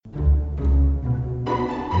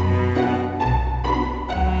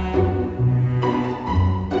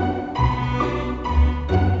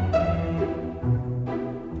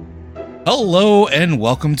Hello and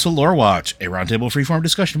welcome to Lore Watch, a roundtable freeform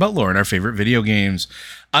discussion about lore and our favorite video games.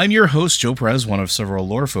 I'm your host, Joe Perez, one of several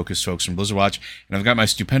lore-focused folks from Blizzard Watch, and I've got my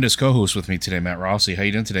stupendous co-host with me today, Matt Rossi. How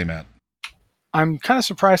you doing today, Matt? I'm kind of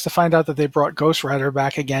surprised to find out that they brought Ghost Rider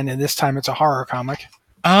back again, and this time it's a horror comic.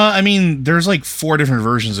 There's like 4 different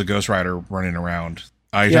versions of Ghost Rider running around.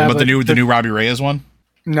 Are you talking about the new Robbie Reyes one?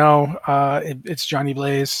 No, it's Johnny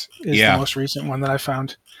Blaze is the most recent one that I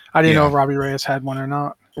found. I didn't know if Robbie Reyes had one or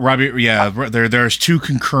not. There's 2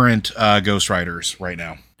 concurrent Ghost Riders right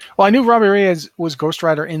now. Well, I knew Robbie Reyes was Ghost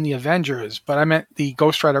Rider in the Avengers, but I meant the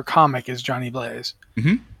Ghost Rider comic is Johnny Blaze.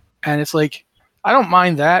 Mm-hmm. And it's like, I don't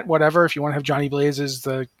mind that, whatever. If you want to have Johnny Blaze as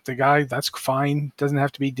the guy, that's fine. Doesn't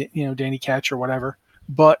have to be, Danny Ketch or whatever.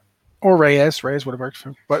 Or Reyes would have worked for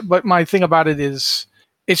him. But my thing about it is,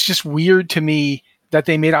 it's just weird to me that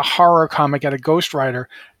they made a horror comic out of Ghost Rider.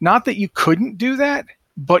 Not that you couldn't do that,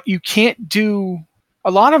 but you can't do... A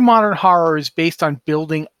lot of modern horror is based on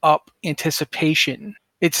building up anticipation.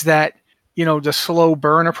 It's that, the slow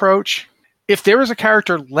burn approach. If there is a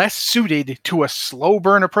character less suited to a slow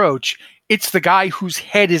burn approach, it's the guy whose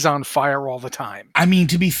head is on fire all the time. I mean,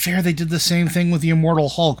 to be fair, they did the same thing with the Immortal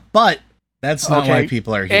Hulk, but that's not why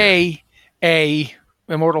people are here.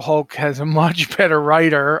 Immortal Hulk has a much better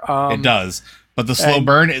writer. It does. But the slow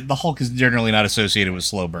burn, the Hulk is generally not associated with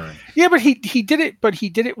slow burn. Yeah, but he did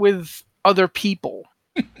it with other people.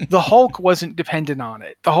 The Hulk wasn't dependent on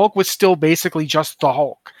it. The Hulk was still basically just the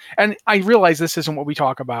Hulk. And I realize this isn't what we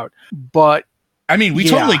talk about, but I mean, we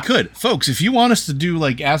totally could. Folks, if you want us to do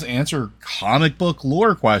answer comic book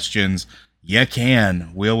lore questions, you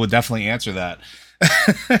can. We would definitely answer that.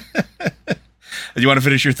 Do you want to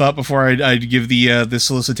finish your thought before I give the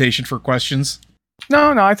solicitation for questions?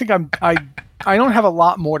 No, I think I don't have a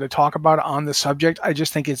lot more to talk about on the subject. I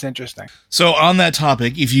just think it's interesting. So on that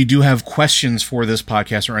topic, if you do have questions for this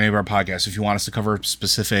podcast or any of our podcasts, if you want us to cover a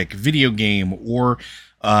specific video game or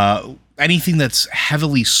anything that's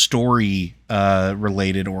heavily story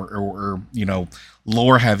related or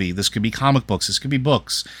lore heavy, this could be comic books, this could be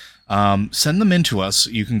books, send them in to us.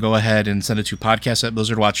 You can go ahead and send it to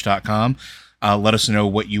podcast@blizzardwatch.com. Let us know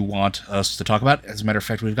what you want us to talk about. As a matter of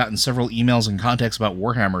fact, we've gotten several emails and contacts about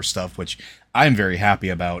Warhammer stuff, which I'm very happy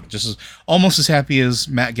about. Almost as happy as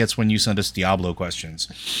Matt gets when you send us Diablo questions.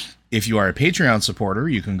 If you are a Patreon supporter,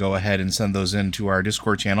 you can go ahead and send those in to our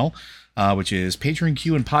Discord channel, which is Patreon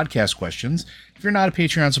Q and Podcast Questions. If you're not a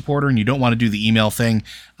Patreon supporter and you don't want to do the email thing,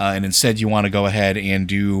 and instead you want to go ahead and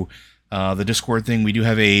do the Discord thing, we do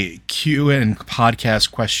have a Q and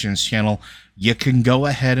Podcast Questions channel. You can go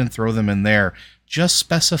ahead and throw them in there. Just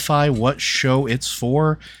specify what show it's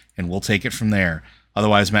for, and we'll take it from there.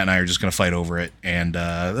 Otherwise, Matt and I are just going to fight over it, and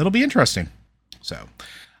it'll be interesting. So,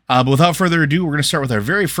 but without further ado, we're going to start with our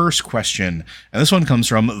very first question, and this one comes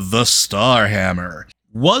from The Starhammer.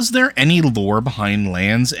 Was there any lore behind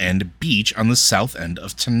Land's End Beach on the south end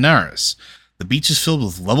of Tanaris? The beach is filled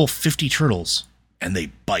with level 50 turtles, and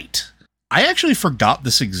they bite. I actually forgot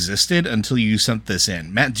this existed until you sent this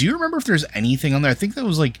in. Matt, do you remember if there's anything on there? I think that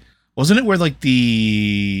was wasn't it where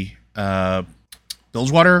the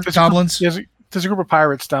Bilgewater goblins? There's a group of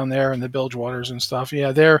pirates down there in the Bilgewaters and stuff.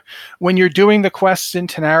 Yeah, when you're doing the quests in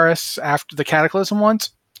Tanaris after the Cataclysm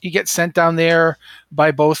ones, you get sent down there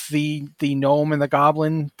by both the gnome and the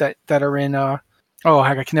goblin that are in I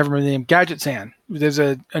can never remember the name. Gadgetzan. There's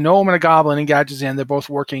a gnome and a goblin in Gadgetzan. They're both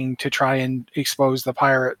working to try and expose the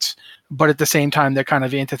pirates. But at the same time, they're kind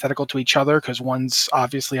of antithetical to each other because one's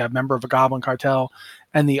obviously a member of a goblin cartel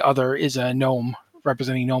and the other is a gnome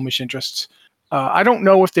representing gnomish interests. I don't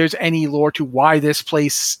know if there's any lore to why this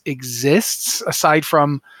place exists, aside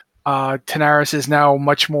from Tanaris is now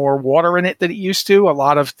much more water in it than it used to. A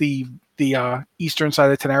lot of the eastern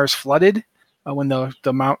side of Tanaris flooded when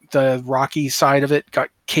the rocky side of it got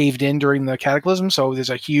caved in during the Cataclysm. So there's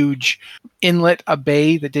a huge inlet, a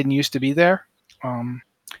bay that didn't used to be there.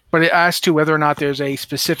 But as to whether or not there's a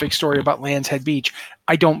specific story about Land's End Beach,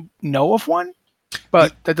 I don't know of one,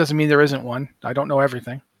 but that doesn't mean there isn't one. I don't know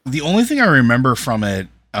everything. The only thing I remember from it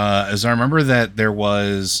is I remember that there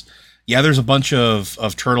was, there's a bunch of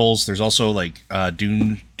turtles. There's also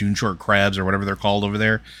dune short crabs or whatever they're called over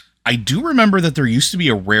there. I do remember that there used to be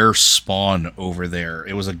a rare spawn over there.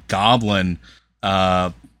 It was a goblin,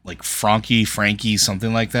 Frankie,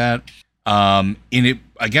 something like that. I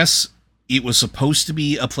guess it was supposed to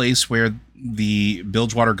be a place where the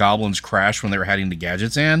Bilgewater goblins crashed when they were heading to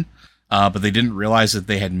Gadgetzan, but they didn't realize that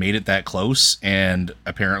they had made it that close and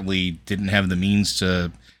apparently didn't have the means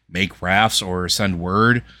to make rafts or send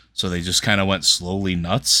word, so they just kind of went slowly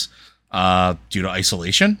nuts due to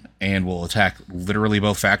isolation and will attack literally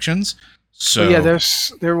both factions. So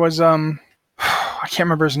there was I can't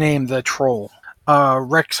remember his name, the troll.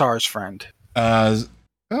 Rexar's friend.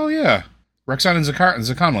 Oh yeah, Rexon and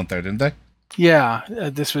Zakon went there, didn't they? Yeah,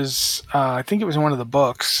 this was, I think it was in one of the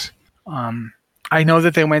books. I know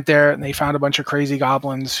that they went there and they found a bunch of crazy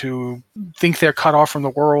goblins who think they're cut off from the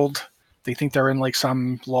world. They think they're in like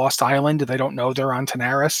some lost island and they don't know they're on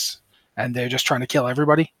Tanaris and they're just trying to kill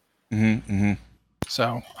everybody. Mm-hmm, mm-hmm.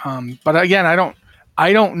 So, but again,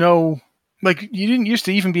 I don't know, like you didn't used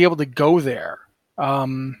to even be able to go there.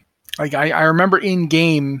 Like I remember in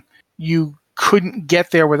game, you couldn't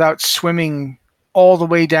get there without swimming all the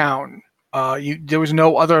way down. There was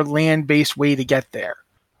no other land-based way to get there.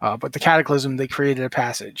 But the Cataclysm, they created a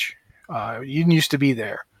passage. You didn't used to be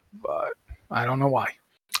there, but I don't know why.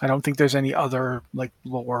 I don't think there's any other like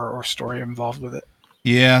lore or story involved with it.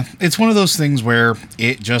 Yeah, it's one of those things where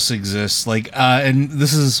it just exists. Like, and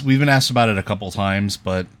we've been asked about it a couple times,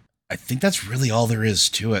 but I think that's really all there is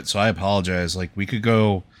to it. So I apologize. Like, we could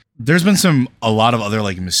go. There's been a lot of other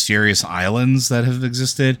like mysterious islands that have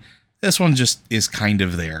existed. This one just is kind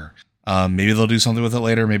of there. Maybe they'll do something with it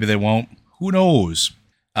later. Maybe they won't. Who knows?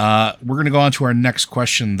 We're going to go on to our next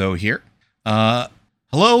question, though, here.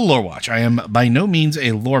 Hello, Lore Watch. I am by no means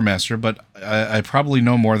a lore master, but I probably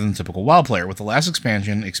know more than the typical WoW player. With the last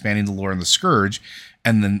expansion expanding the lore on the Scourge,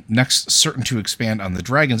 and the next certain to expand on the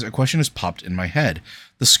Dragons, a question has popped in my head.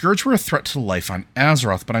 The Scourge were a threat to life on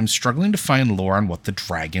Azeroth, but I'm struggling to find lore on what the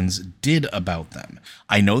Dragons did about them.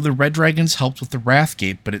 I know the Red Dragons helped with the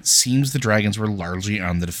Wrathgate, but it seems the Dragons were largely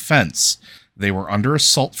on the defense. They were under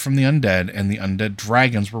assault from the undead, and the undead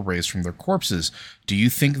dragons were raised from their corpses. Do you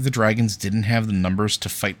think the dragons didn't have the numbers to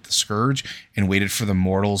fight the Scourge and waited for the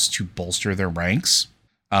mortals to bolster their ranks?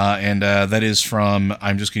 And that is from,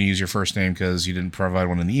 I'm just going to use your first name because you didn't provide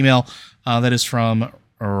one in the email. That is from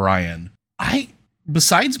Ryan.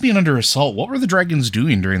 Besides being under assault, what were the dragons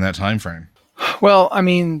doing during that time frame? Well, I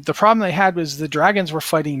mean, the problem they had was the dragons were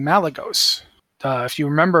fighting Malygos. If you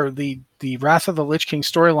remember the Wrath of the Lich King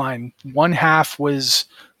storyline, one half was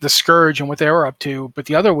the Scourge and what they were up to, but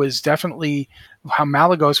the other was definitely how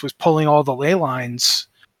Malygos was pulling all the ley lines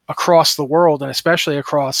across the world, and especially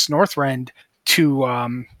across Northrend to, I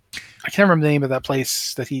can't remember the name of that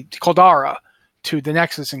place, Caldara, to the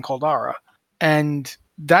Nexus in Caldara. And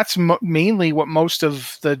that's mainly what most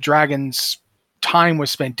of the dragons' time was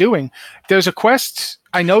spent doing. There's a quest,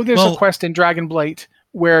 I know there's a quest in Dragonblight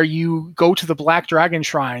where you go to the Black Dragon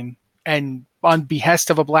Shrine and on behest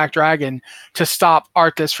of a Black Dragon to stop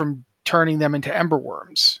Arthas from turning them into Ember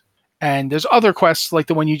Worms. And there's other quests like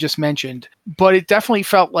the one you just mentioned, but it definitely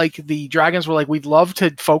felt like the dragons were like, we'd love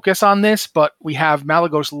to focus on this, but we have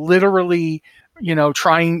Malygos literally,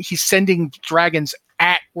 he's sending dragons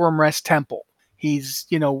at Wyrmrest Temple. He's,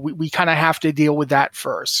 we kind of have to deal with that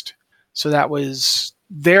first. So that was,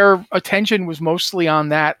 their attention was mostly on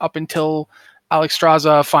that up until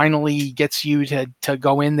Alexstrasza finally gets you to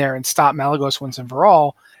go in there and stop Malygos once and for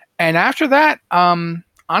all. And after that,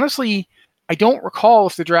 honestly, I don't recall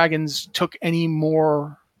if the dragons took any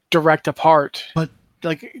more direct apart. But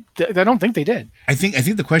I don't think they did. I think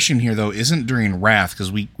the question here, though, isn't during Wrath,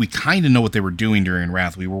 because we kind of know what they were doing during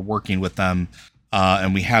Wrath. We were working with them,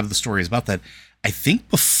 and we have the stories about that. I think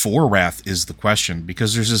before Wrath is the question,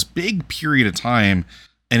 because there's this big period of time,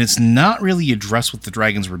 and it's not really addressed what the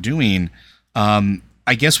dragons were doing.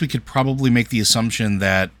 I guess we could probably make the assumption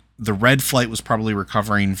that the Red Flight was probably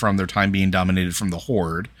recovering from their time being dominated from the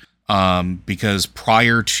Horde, because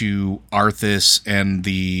prior to Arthas and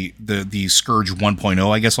the Scourge 1.0,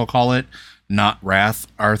 I guess I'll call it, not Wrath,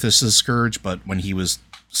 Arthas' Scourge, but when he was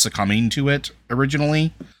succumbing to it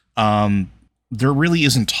originally, there really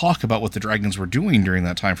isn't talk about what the dragons were doing during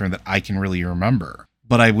that time frame that I can really remember.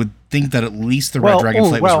 But I would think that at least the Red Dragon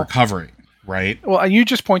Flight was recovering, right? Well, you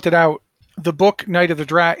just pointed out the book Night of the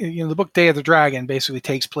Dragon, the book Day of the Dragon basically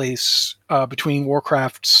takes place between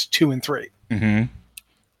Warcrafts 2 and 3.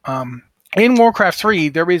 Mm-hmm. In Warcraft 3,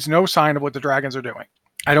 there is no sign of what the dragons are doing.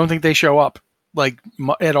 I don't think they show up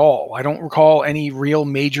at all. I don't recall any real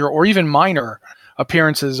major or even minor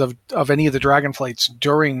appearances of any of the dragon flights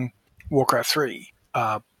during Warcraft 3.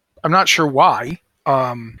 I'm not sure why.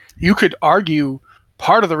 You could argue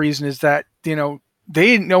part of the reason is that, they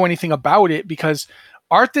didn't know anything about it because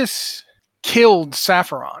Arthas killed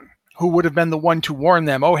Sapphiron, who would have been the one to warn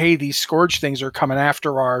them, oh, hey, these Scourge things are coming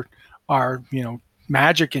after our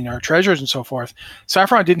magic and our treasures and so forth.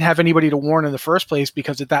 Sapphiron didn't have anybody to warn in the first place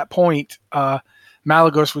because at that point,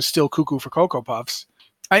 Malygos was still cuckoo for Cocoa Puffs.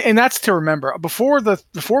 And that's to remember. Before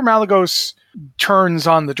Malygos turns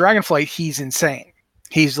on the Dragonflight, he's insane.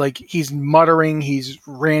 He's muttering, he's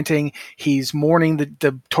ranting, he's mourning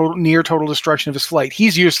the near total destruction of his flight.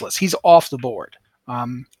 He's useless. He's off the board.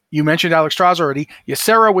 You mentioned Alexstrasza already.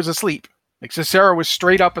 Ysera was asleep. Like Ysera was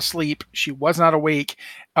straight up asleep. She was not awake.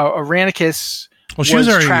 Irenicus she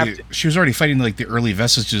was already fighting like the early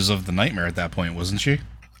vestiges of the nightmare at that point, wasn't she?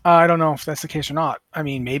 I don't know if that's the case or not. I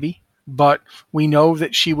mean, maybe. But we know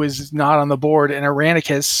that she was not on the board, and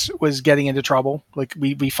Irenicus was getting into trouble. Like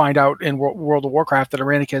we find out in World of Warcraft that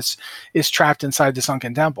Irenicus is trapped inside the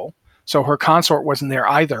Sunken Temple. So her consort wasn't there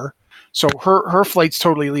either. So her flight's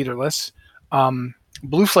totally leaderless.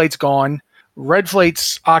 Blue flight's gone. Red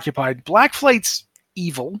flight's occupied. Black flight's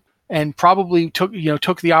evil and probably took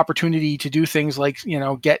the opportunity to do things like,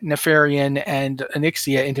 get Nefarian and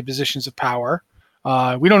Onyxia into positions of power.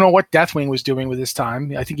 We don't know what Deathwing was doing with his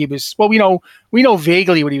time. I think he was, we know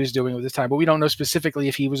vaguely what he was doing with his time, but we don't know specifically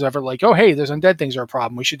if he was ever like, oh, hey, those undead things are a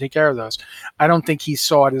problem. We should take care of those. I don't think he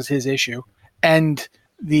saw it as his issue. And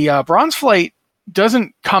the Bronze Flight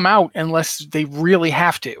doesn't come out unless they really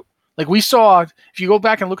have to. Like we saw, if you go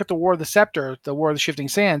back and look at the War of the Scepter, the War of the Shifting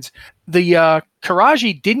Sands, the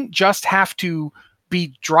Karaji didn't just have to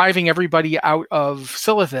be driving everybody out of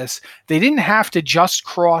Silithus. They didn't have to just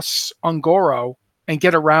cross Ungoro and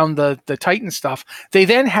get around the Titan stuff. They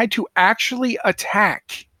then had to actually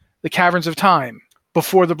attack the Caverns of Time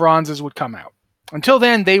before the Bronzes would come out. Until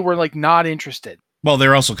then, they were like not interested. Well,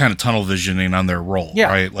 they're also kind of tunnel visioning on their role,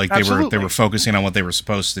 right? Like absolutely. they were focusing on what they were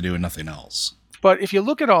supposed to do and nothing else. But if you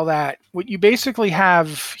look at all that, what you basically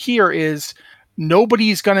have here is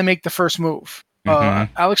nobody's going to make the first move.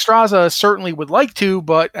 Alexstrasza certainly would like to,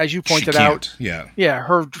 but as you pointed out,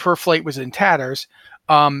 her flight was in tatters.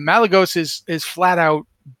 Malygos is flat out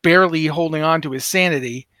barely holding on to his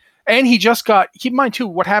sanity. And he just got, keep in mind too,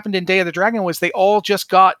 what happened in Day of the Dragon was they all just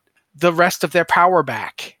got the rest of their power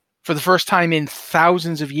back for the first time in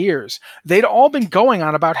thousands of years. They'd all been going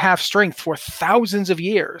on about half strength for thousands of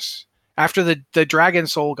years after the Dragon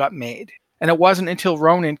Soul got made. And it wasn't until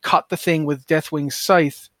Ronan cut the thing with Deathwing's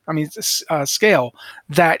scale,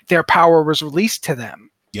 that their power was released to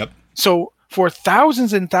them. Yep. So for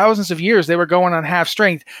thousands and thousands of years, they were going on half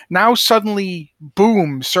strength. Now suddenly,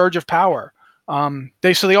 boom, surge of power.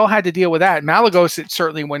 They all had to deal with that. Malygos, it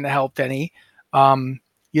certainly wouldn't have helped any.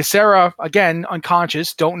 Ysera, again,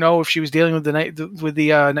 unconscious. Don't know if she was dealing with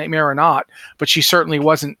the nightmare or not, but she certainly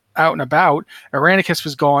wasn't out and about. Irenicus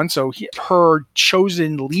was gone, so her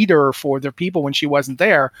chosen leader for the people when she wasn't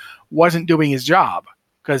there wasn't doing his job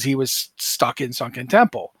because he was stuck in Sunken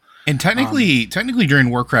Temple. And technically during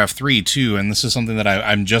Warcraft 3 too, and this is something that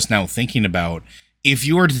I'm just now thinking about, if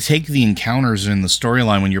you were to take the encounters in the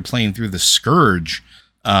storyline when you're playing through the Scourge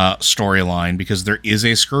storyline, because there is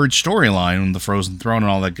a Scourge storyline, the Frozen Throne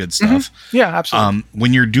and all that good stuff. Mm-hmm. Yeah, absolutely.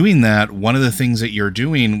 When you're doing that, one of the things that you're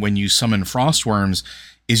doing when you summon Frostworms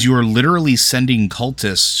is you are literally sending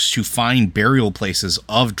cultists to find burial places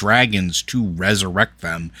of dragons to resurrect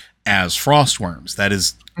them as Frostworms. That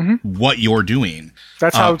is what you're doing.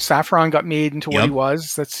 That's how Saffron got made into what he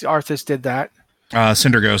was. That's Arthas did that.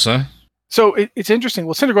 Sindragosa. So it's interesting.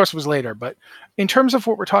 Well, Sindragosa was later, but in terms of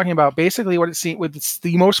what we're talking about, basically what it's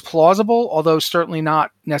the most plausible, although certainly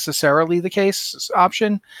not necessarily the case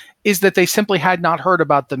option, is that they simply had not heard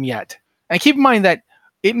about them yet. And keep in mind that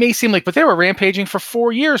it may seem like, but they were rampaging for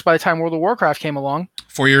 4 years by the time World of Warcraft came along.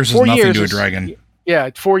 4 years is nothing to a dragon.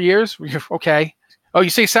 Yeah, 4 years? Okay. Oh, you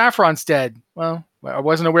say Saffron's dead. Well, I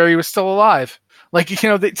wasn't aware he was still alive. Like,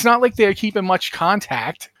 it's not like they're keeping much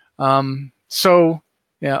contact. So,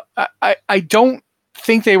 yeah, I don't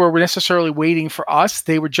think they were necessarily waiting for us.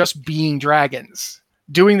 They were just being dragons,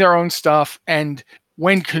 doing their own stuff. And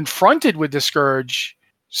when confronted with the Scourge,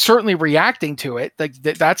 certainly reacting to it. Like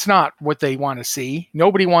that's not what they want to see.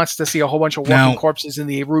 Nobody wants to see a whole bunch of walking corpses in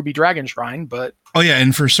the Ruby Dragon Shrine, but... Oh yeah,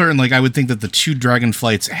 and for certain, like I would think that the two dragon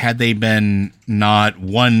flights, had they been not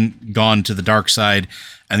one gone to the dark side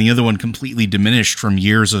and the other one completely diminished from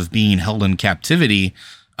years of being held in captivity,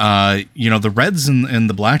 the Reds and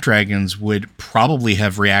the Black Dragons would probably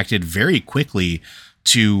have reacted very quickly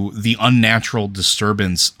to the unnatural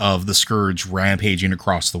disturbance of the Scourge rampaging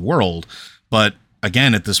across the world. But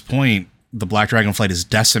again, at this point, the Black Dragon flight is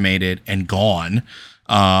decimated and gone.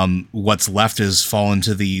 What's left is fallen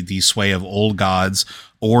to the sway of old gods,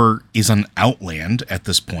 or is an outland at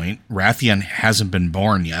this point. Rathian hasn't been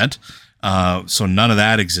born yet, so none of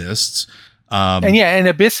that exists. And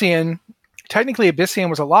Abyssian, technically Abyssian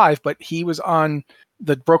was alive, but he was on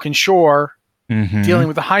the Broken Shore dealing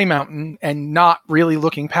with the High Mountain and not really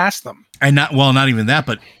looking past them. And not even that,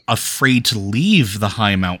 but afraid to leave the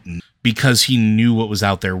High Mountain because he knew what was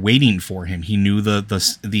out there waiting for him. He knew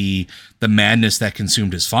the madness that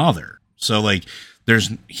consumed his father. So like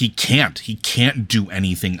he can't do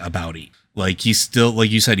anything about it. Like he's still, like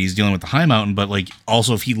you said, he's dealing with the high mountain, but like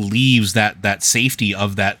also if he leaves that safety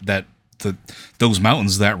of those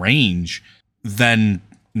mountains, that range, then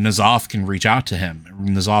N'Zoth can reach out to him.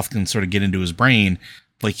 N'Zoth can sort of get into his brain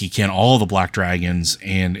like he can all the black dragons,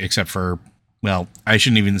 and except for, well, I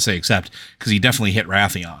shouldn't even say except, because he definitely hit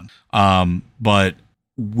Wrathion. But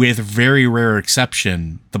with very rare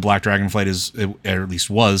exception, the black dragonflight is, or at least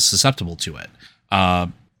was, susceptible to it.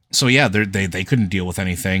 So yeah, they couldn't deal with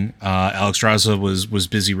anything. Alexstrasza was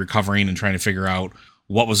busy recovering and trying to figure out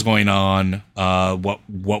what was going on,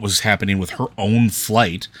 what was happening with her own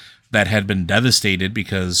flight that had been devastated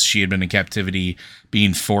because she had been in captivity,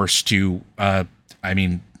 being forced to,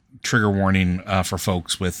 trigger warning for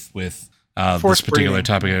folks with this particular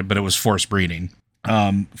topic, but it was forced breeding.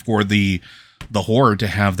 For the Horde to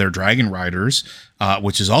have their dragon riders,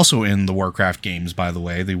 which is also in the Warcraft games, by the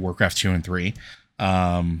way, the Warcraft 2 and 3.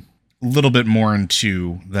 A little bit more in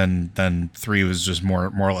 2 than 3 was just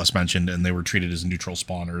more or less mentioned, and they were treated as neutral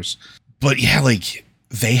spawners. But yeah, like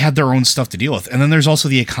they had their own stuff to deal with. And then there's also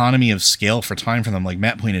the economy of scale for time for them. Like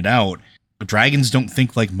Matt pointed out, dragons don't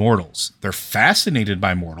think like mortals. They're fascinated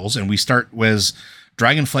by mortals, and we start as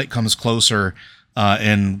Dragonflight comes closer,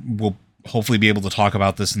 and we'll hopefully be able to talk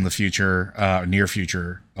about this in the future, near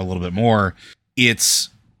future, a little bit more.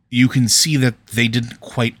 You can see that they didn't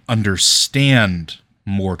quite understand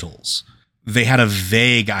mortals. They had a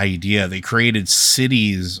vague idea. They created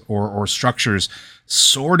cities or structures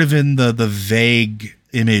sort of in the vague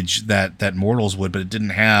image that mortals would, but it didn't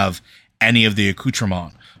have any of the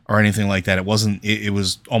accoutrement or anything like that. It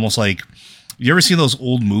was almost like, you ever see those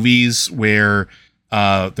old movies where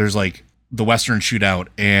there's like the Western Shootout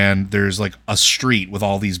and there's like a street with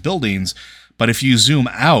all these buildings, but if you zoom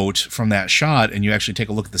out from that shot and you actually take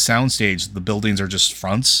a look at the soundstage, the buildings are just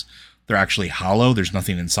fronts. They're actually hollow. There's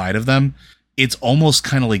nothing inside of them. It's almost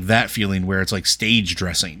kind of like that feeling where it's like stage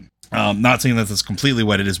dressing. Not saying that that's completely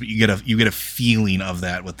what it is, but you get a feeling of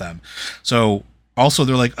that with them. So also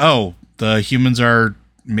they're like, oh, the humans are,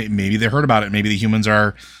 maybe they heard about it. Maybe the humans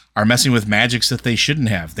are messing with magics that they shouldn't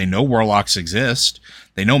have. They know warlocks exist.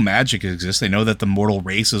 They know magic exists. They know that the mortal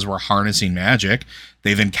races were harnessing magic.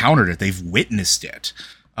 They've encountered it. They've witnessed it.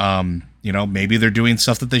 Maybe they're doing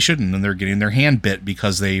stuff that they shouldn't, and they're getting their hand bit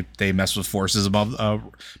because they mess with forces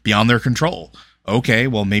beyond their control. Okay,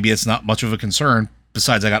 well, maybe it's not much of a concern.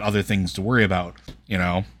 Besides, I got other things to worry about,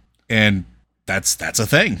 and that's a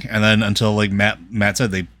thing. And then until, like Matt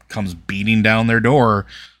said, they comes beating down their door,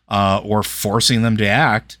 or forcing them to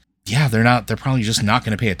act. Yeah, they're probably just not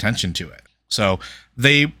going to pay attention to it. So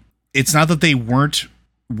it's not that they weren't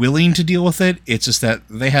willing to deal with it. It's just that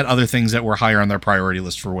they had other things that were higher on their priority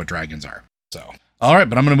list for what dragons are. So, all right,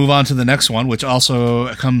 but I'm going to move on to the next one, which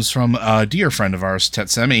also comes from a dear friend of ours,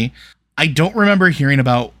 Tetsemi. I don't remember hearing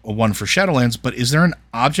about one for Shadowlands, but is there an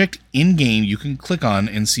object in-game you can click on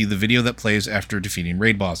and see the video that plays after defeating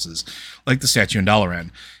raid bosses, like the statue in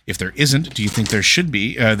Dalaran? If there isn't, do you think there should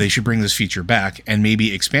be? They should bring this feature back and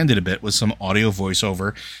maybe expand it a bit with some audio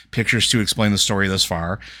voiceover, pictures to explain the story thus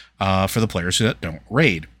far, for the players that don't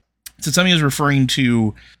raid. Tetsemi is referring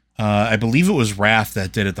to, I believe it was Wrath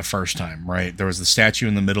that did it the first time, right? There was the statue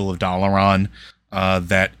in the middle of Dalaran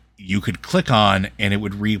that you could click on, and it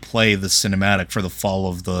would replay the cinematic for the fall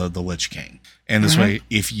of the Lich King. And this way,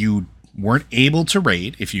 if you weren't able to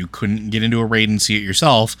raid, if you couldn't get into a raid and see it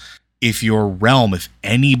yourself, if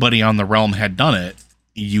anybody on the realm had done it,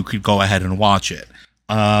 you could go ahead and watch it.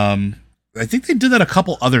 I think they did that a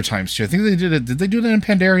couple other times too. I think they did it. Did they do that in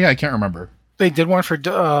Pandaria? I can't remember. They did one for,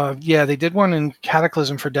 they did one in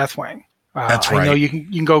Cataclysm for Deathwing. That's right. I know you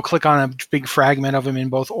can go click on a big fragment of him in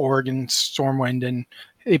both Org and Stormwind, and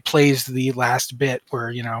it plays the last bit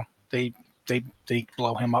where, they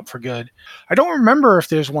blow him up for good. I don't remember if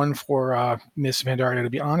there's one for Miss Pandaria, to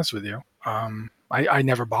be honest with you. I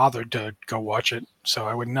never bothered to go watch it, so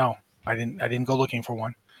I wouldn't know. I didn't go looking for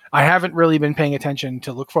one. I haven't really been paying attention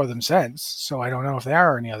to look for them since, so I don't know if there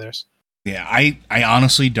are any others. Yeah, I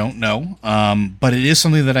honestly don't know. But it is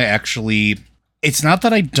something that it's not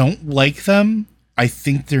that I don't like them. I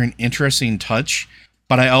think they're an interesting touch,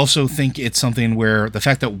 but I also think it's something where the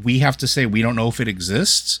fact that we have to say we don't know if it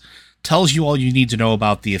exists tells you all you need to know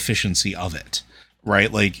about the efficiency of it,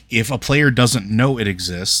 right? Like, if a player doesn't know it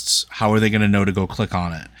exists, how are they going to know to go click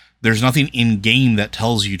on it? There's nothing in game that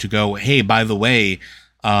tells you to go, hey, by the way,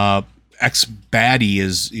 X baddie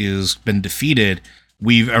is been defeated.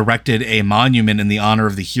 We've erected a monument in the honor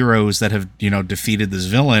of the heroes that have, defeated this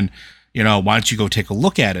villain. Why don't you go take a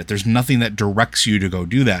look at it? There's nothing that directs you to go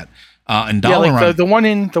do that. And Dalaran, like the one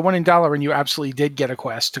in Dalaran, you absolutely did get a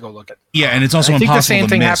quest to go look at. Yeah, and it's also impossible the same to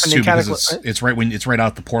thing miss happened too, in because it's right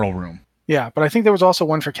out the portal room. Yeah, but I think there was also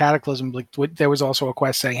one for Cataclysm. Like there was also a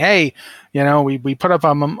quest saying, "Hey, we put up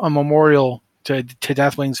a memorial to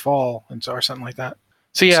Deathwing's fall," and so or something like that.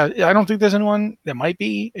 So yeah, I don't think there's anyone. There might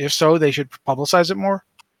be. If so, they should publicize it more.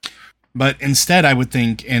 But instead, I would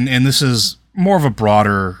think, and this is more of a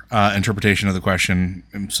broader interpretation of the question.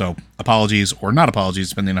 So apologies or not apologies,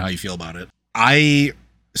 depending on how you feel about it. I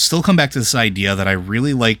still come back to this idea that I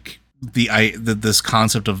really like this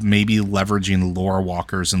concept of maybe leveraging lore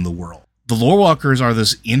walkers in the world. The lore walkers are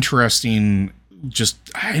this interesting,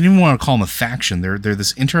 I didn't even want to call them a faction. They're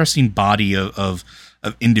this interesting body of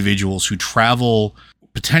individuals who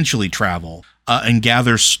potentially travel, and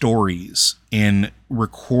gather stories and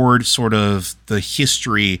record sort of the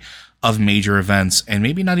history of major events, and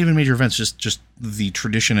maybe not even major events, just the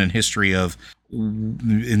tradition and history of,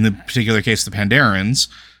 in the particular case, the Pandarans,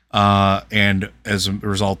 and as a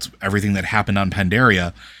result, everything that happened on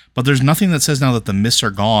Pandaria. But there's nothing that says now that the mists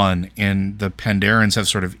are gone and the Pandarans have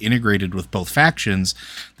sort of integrated with both factions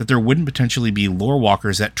that there wouldn't potentially be lore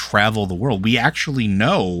walkers that travel the world. We actually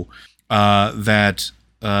know that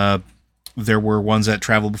there were ones that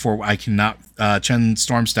traveled before. Chen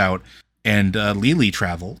Stormstout and Lily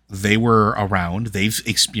travel. They were around. They've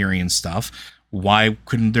experienced stuff. Why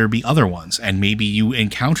couldn't there be other ones? And maybe you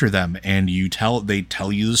encounter them and they tell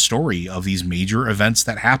you the story of these major events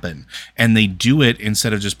that happen. And they do it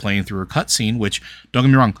instead of just playing through a cutscene, which, don't get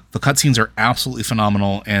me wrong, the cutscenes are absolutely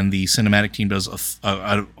phenomenal, and the cinematic team does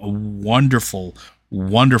a wonderful,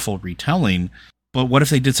 wonderful retelling. But what if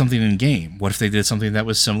they did something in game? What if they did something that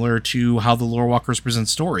was similar to how the lore walkers present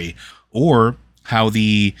story, or how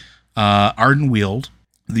the Ardenweald,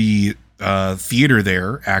 the theater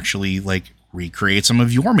there, actually recreate some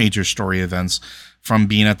of your major story events from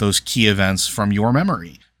being at those key events from your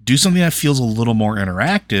memory. Do something that feels a little more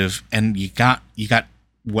interactive, and you got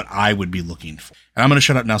what I would be looking for. And I'm going to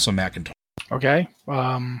shut up now so Matt can talk. Okay.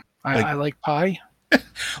 I like pie.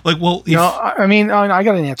 I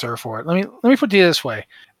got an answer for it. Let me put it this way.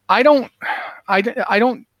 I don't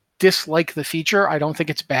dislike the feature. I don't think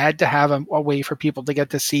it's bad to have a way for people to get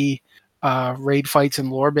to see raid fights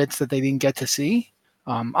and lore bits that they didn't get to see.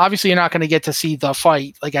 Obviously, you're not going to get to see the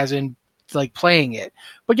fight, as in playing it,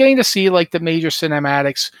 but getting to see the major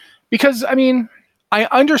cinematics. Because I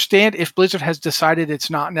understand if Blizzard has decided it's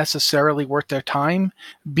not necessarily worth their time,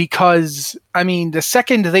 because the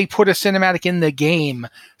second they put a cinematic in the game,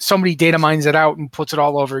 somebody data mines it out and puts it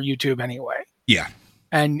all over YouTube anyway. Yeah.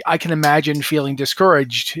 And I can imagine feeling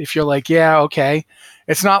discouraged if you're yeah, okay.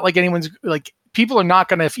 It's not like anyone's people are not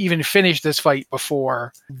going to even finish this fight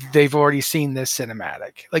before they've already seen this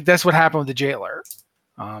cinematic. That's what happened with the Jailer.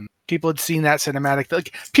 People had seen that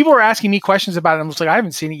cinematic. People were asking me questions about it. I'm just I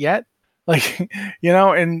haven't seen it yet.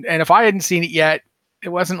 And if I hadn't seen it yet, it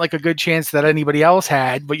wasn't a good chance that anybody else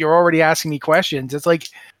had, but you're already asking me questions. It's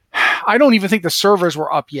I don't even think the servers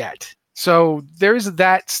were up yet. So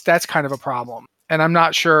that's kind of a problem. And I'm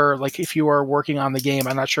not sure, if you are working on the game,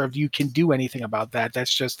 I'm not sure if you can do anything about that.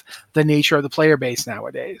 That's just the nature of the player base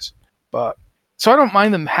nowadays. But so I don't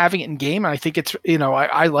mind them having it in game. I think it's,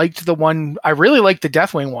 I liked the one, I really liked the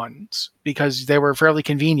Deathwing ones because they were fairly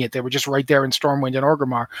convenient. They were just right there in Stormwind and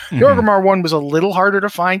Orgrimmar. Mm-hmm. The Orgrimmar one was a little harder to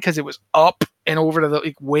find because it was up and over to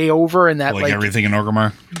the way over in that everything in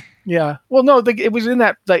Orgrimmar. Yeah. Well, no, it was in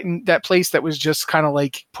that place that was just kind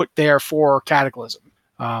of put there for Cataclysm.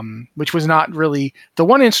 Which was not really the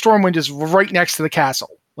one in Stormwind is right next to the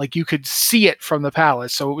castle. You could see it from the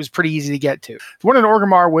palace, so it was pretty easy to get to. The one in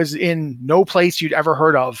Orgrimmar was in no place you'd ever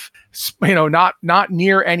heard of, not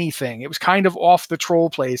near anything. It was kind of off the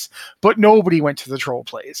troll place, but nobody went to the troll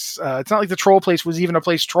place. It's not like the troll place was even a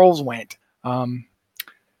place trolls went.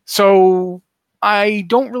 So I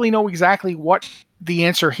don't really know exactly what the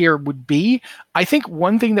answer here would be. I think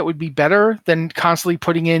one thing that would be better than constantly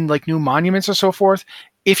putting in new monuments or so forth,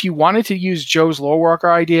 if you wanted to use Joe's lore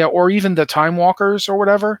walker idea or even the time walkers or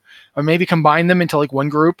whatever, or maybe combine them into one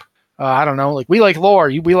group. I don't know. We like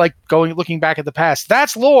lore. We like looking back at the past.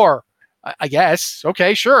 That's lore. I guess.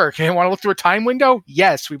 Okay, sure. Okay, want to look through a time window?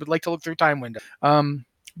 Yes, we would like to look through a time window.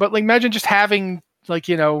 But imagine just having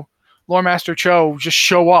Lore Master Cho just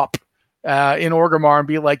show up in Orgrimmar and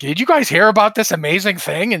be did you guys hear about this amazing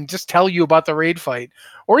thing? And just tell you about the raid fight.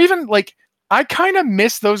 Or even I kind of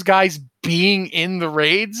miss those guys being in the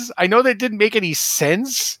raids. I know that didn't make any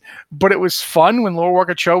sense, but it was fun when Lore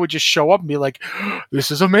Walker Cho would just show up and be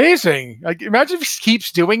this is amazing. Imagine if he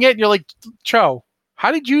keeps doing it and you're Cho,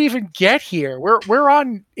 how did you even get here? We're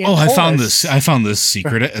on. I found this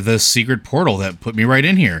secret portal that put me right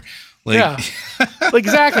in here. Like, yeah. Like,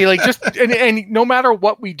 exactly. Like, just and no matter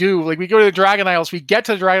what we do, like we go to the Dragon Isles, we get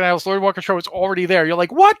to the Dragon Isles, Lord Walker Show is already there. You're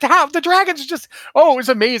like, what? How the dragons just? Oh, it's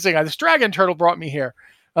amazing. This dragon turtle brought me here,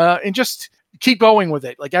 and just keep going with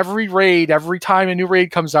it. Like every raid, every time a new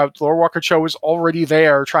raid comes out, Lord Walker Cho is already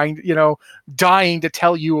there, trying, dying to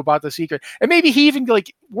tell you about the secret. And maybe he even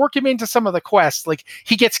like work him into some of the quests. Like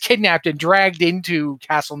he gets kidnapped and dragged into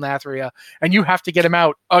Castle Nathria, and you have to get him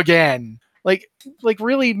out again. Like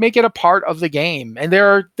really make it a part of the game. And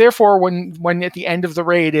therefore, when at the end of the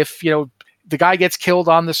raid, if the guy gets killed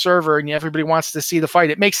on the server and everybody wants to see the fight,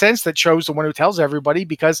 it makes sense that Cho's the one who tells everybody,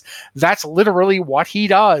 because that's literally what he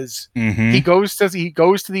does. mm-hmm. He goes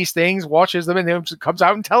to these things, watches them, and then comes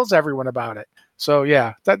out and tells everyone about it. So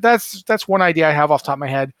yeah, that's one idea I have off the top of my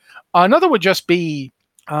head. Another would just be,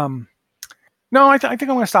 no, I think I'm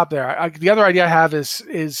going to stop there. The other idea I have is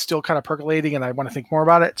still kind of percolating, and I want to think more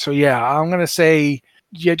about it. So yeah, I'm going to say,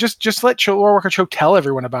 yeah, just let Lore Walker Cho tell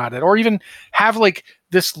everyone about it, or even have like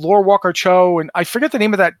this Lore Walker Cho, and I forget the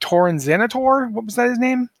name of that Tauren Xanator. What was that his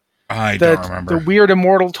name? I don't remember. The weird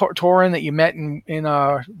immortal Tauren that you met in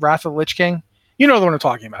Wrath of the Lich King. You know the one I'm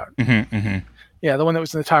talking about. Mm-hmm, mm-hmm. Yeah, the one that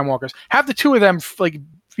was in the Time Walkers. Have the two of them like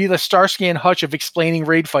be the Starsky and Hutch of explaining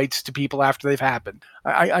raid fights to people after they've happened.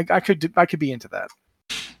 I could be into that.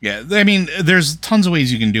 Yeah, I mean, there's tons of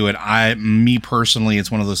ways you can do it. Me personally,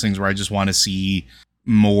 it's one of those things where I just want to see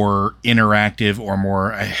more interactive or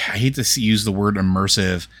more, I hate to use the word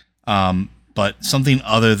immersive, but something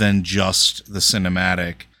other than just the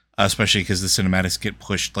cinematic, especially because the cinematics get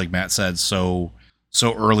pushed, like Matt said, so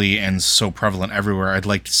early and so prevalent everywhere. I'd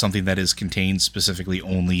like something that is contained specifically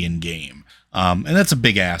only in game. And that's a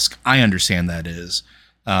big ask. I understand that is.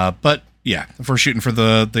 But yeah, if we're shooting for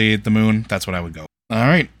the moon, that's what I would go. All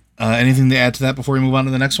right. Anything to add to that before we move on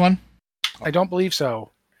to the next one? I don't believe so.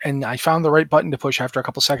 And I found the right button to push after a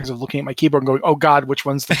couple seconds of looking at my keyboard and going, oh God, which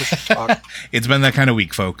one's the push to talk? It's been that kind of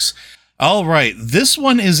week, folks. All right. This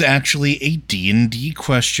one is actually a D&D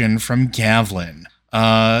question from Gavlin.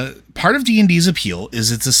 Part of D&D's appeal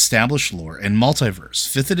is its established lore and multiverse.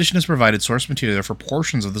 5th edition has provided source material for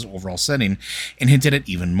portions of this overall setting and hinted at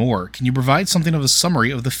even more. Can you provide something of a summary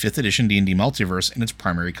of the 5th edition D&D multiverse and its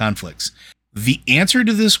primary conflicts? The answer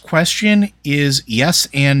to this question is yes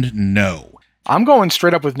and no. I'm going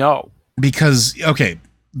straight up with no. Because, okay,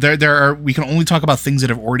 we can only talk about things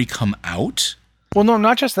that have already come out. Well, no,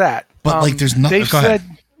 not just that. But like there's nothing.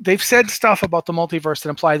 They've said stuff about the multiverse that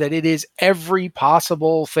imply that it is every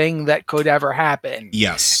possible thing that could ever happen.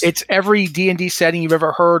 Yes. It's every D&D setting you've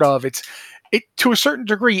ever heard of. It to a certain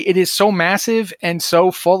degree, it is so massive and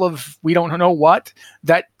so full of we don't know what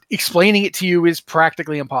that explaining it to you is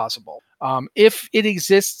practically impossible. If it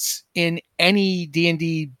exists in any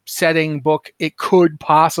D&D setting book, it could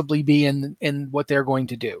possibly be in what they're going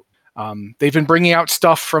to do. They've been bringing out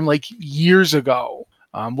stuff from like years ago.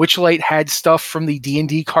 Witchlight had stuff from the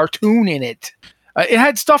D&D cartoon in it. It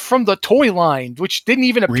had stuff from the toy line, which didn't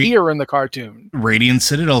even appear in the cartoon. Radiant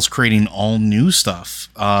Citadel's creating all new stuff.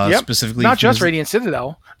 Specifically, not just Radiant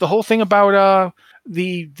Citadel. The whole thing about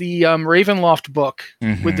the Ravenloft book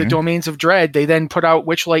with the Domains of Dread, they then put out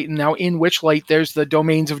Witchlight, and now in Witchlight there's the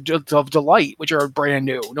Domains of Delight, which are brand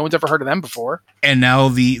new. No one's ever heard of them before. And now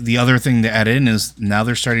the other thing to add in is now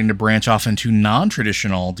they're starting to branch off into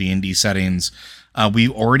non-traditional D&D settings. We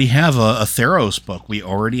already have a Theros book. We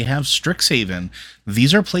already have Strixhaven.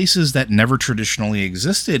 These are places that never traditionally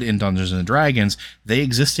existed in Dungeons & Dragons. They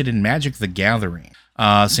existed in Magic the Gathering.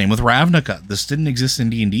 Same with Ravnica. This didn't exist in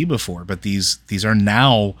D&D before, but these are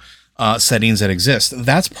now settings that exist.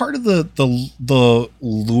 That's part of the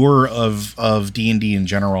lure of D&D in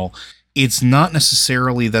general. It's not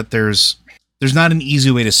necessarily that there's not an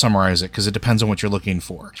easy way to summarize it because it depends on what you're looking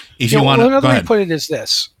for. If you want to, another way to put it is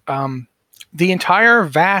this. The entire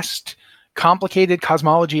vast, complicated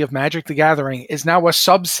cosmology of Magic the Gathering is now a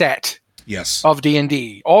subset of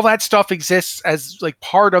D&D. All that stuff exists as like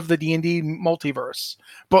part of the D&D multiverse.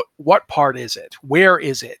 But what part is it? Where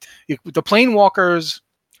is it? The Planewalkers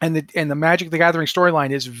and the Magic the Gathering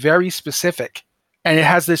storyline is very specific. And it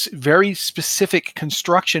has this very specific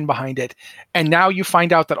construction behind it. And now you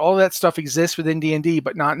find out that all that stuff exists within D&D,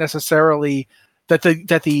 but not necessarily that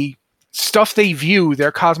the stuff they view,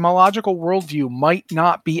 their cosmological worldview, might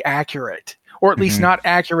not be accurate, or at least not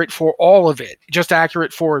accurate for all of it, just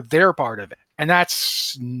accurate for their part of it. And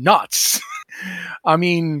that's nuts. I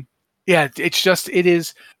mean, yeah, it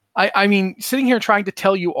is. I mean, sitting here trying to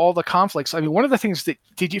tell you all the conflicts. I mean, one of the things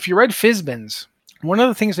if you read Fizban's, one of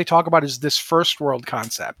the things they talk about is this first world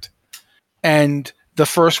concept. And the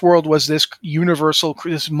first world was this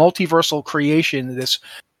multiversal creation, this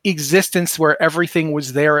existence where everything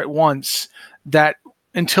was there at once, that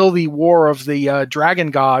until the war of the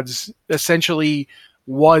dragon gods essentially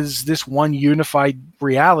was this one unified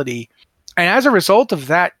reality. And as a result of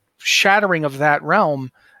that shattering of that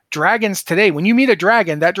realm, dragons today, when you meet a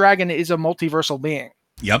dragon, that dragon is a multiversal being.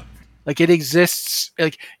 Yep. Like, it exists.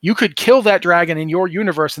 Like, you could kill that dragon in your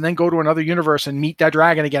universe and then go to another universe and meet that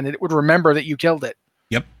dragon again, and it would remember that you killed it.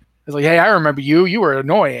 Yep. It's like, hey, I remember you. You were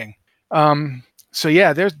annoying. So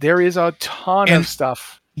yeah, there is a ton of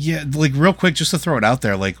stuff. Yeah, like real quick, just to throw it out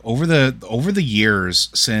there, like over the years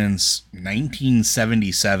since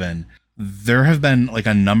 1977, there have been like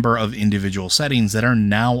a number of individual settings that are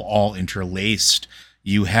now all interlaced.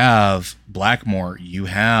 You have Blackmoor, you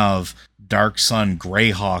have Dark Sun,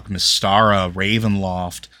 Greyhawk, Mystara,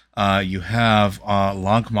 Ravenloft, you have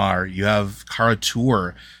Lankhmar, you have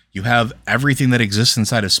Kara-Tur, you have everything that exists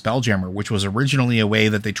inside of Spelljammer, which was originally a way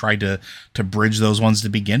that they tried to bridge those ones to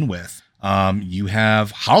begin with. You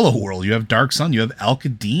have Hollow World, you have Dark Sun, you have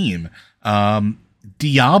Al-Qadim.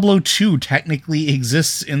 Diablo 2 technically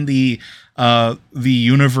exists in the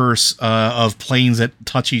universe of planes that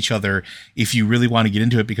touch each other, if you really want to get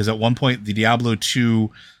into it, because at one point the Diablo 2,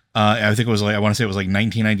 I think it was like, I want to say it was like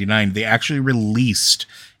 1999, they actually released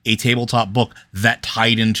a tabletop book that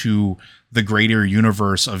tied into the greater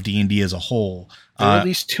universe of D&D as a whole. They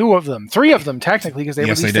released three of them technically, because they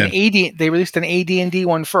released an AD&D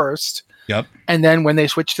one first. Yep. And then when they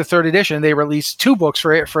switched to 3rd edition, they released 2 books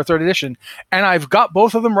for 3rd edition, and I've got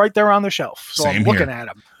both of them right there on the shelf. So I'm looking at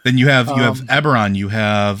them. Then you have Eberron, you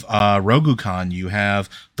have Rokugan, you have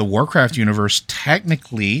the Warcraft universe.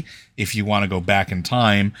 Technically, if you want to go back in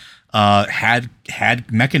time, had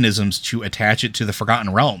mechanisms to attach it to the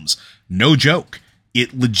Forgotten Realms. No joke.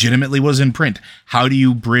 It legitimately was in print. How do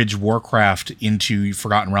you bridge Warcraft into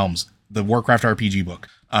Forgotten Realms? The Warcraft RPG book.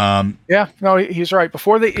 Yeah, no, he's right.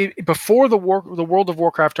 Before the World of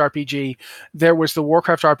Warcraft RPG, there was the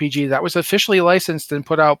Warcraft RPG that was officially licensed and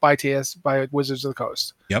put out by Wizards of the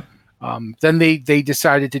Coast. Yep. Then they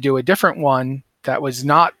decided to do a different one that was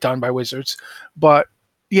not done by Wizards. But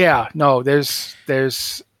yeah, no, there's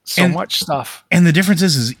so much stuff. And the difference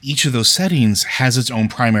is each of those settings has its own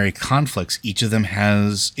primary conflicts. Each of them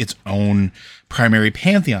has its own primary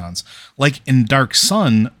pantheons. Like in Dark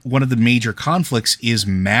Sun, one of the major conflicts is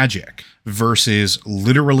magic versus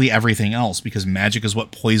literally everything else, because magic is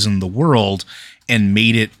what poisoned the world and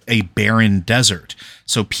made it a barren desert.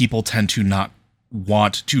 So people tend to not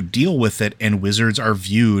want to deal with it, and wizards are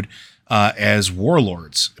viewed as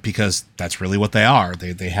warlords, because that's really what they are.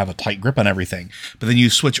 They have a tight grip on everything. But then you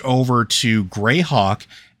switch over to Greyhawk,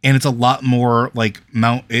 and it's a lot more like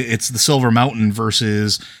it's the Silver Mountain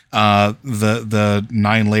versus the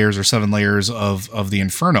 9 layers or 7 layers of the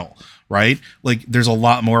Inferno, right? Like there's a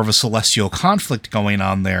lot more of a celestial conflict going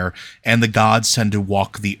on there, and the gods tend to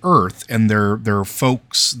walk the earth, and they're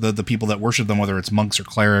folks, the people that worship them, whether it's monks or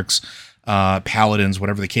clerics, paladins,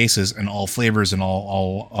 whatever the case is, and all flavors and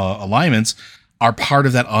all alignments, are part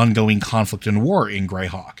of that ongoing conflict and war in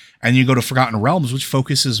Greyhawk. And you go to Forgotten Realms, which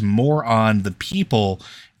focuses more on the people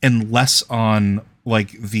and less on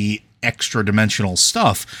like the extra dimensional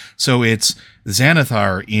stuff. So it's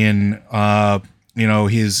Xanathar in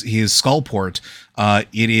his Skullport.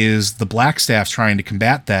 It is the Blackstaff trying to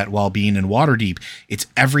combat that while being in Waterdeep. It's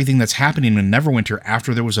everything that's happening in Neverwinter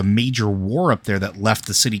after there was a major war up there that left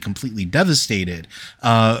the city completely devastated.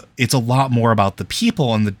 It's a lot more about the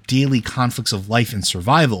people and the daily conflicts of life and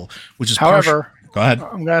survival, which is however. Go ahead.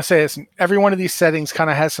 I'm going to say this. Every one of these settings kind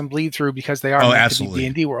of has some bleed through, because they are meant to be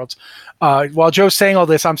D&D worlds. While Joe's saying all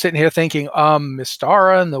this, I'm sitting here thinking,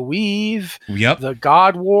 Mystara and the Weave, the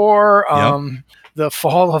God War, the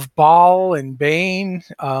Fall of Baal and Bane.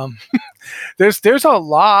 There's a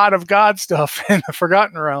lot of God stuff in the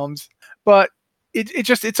Forgotten Realms, but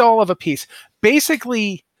it's all of a piece.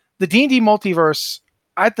 Basically, the D&D multiverse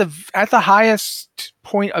at the highest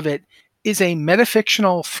point of it is a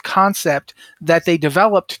metafictional concept that they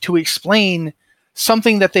developed to explain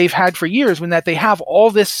something that they've had for years, when that they have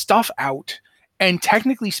all this stuff out, and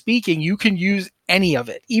technically speaking, you can use any of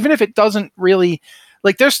it, even if it doesn't really,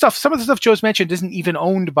 like, there's stuff, some of the stuff Joe's mentioned isn't even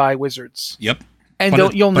owned by Wizards. Yep.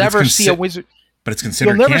 And you'll never see a wizard. But it's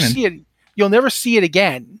considered canon. You'll never see it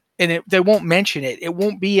again, and they won't mention it. It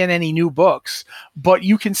won't be in any new books, but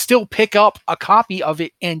you can still pick up a copy of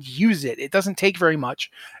it and use it. It doesn't take very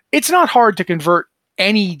much. It's not hard to convert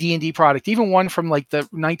any D&D product, even one from like the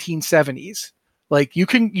 1970s. Like you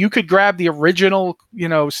could grab the original,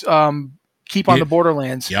 Keep on the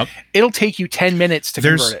Borderlands. Yep. It'll take you 10 minutes to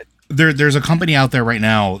convert it. There's a company out there right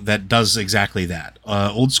now that does exactly that.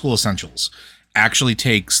 Old School Essentials actually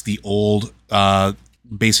takes the old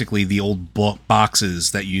basically the old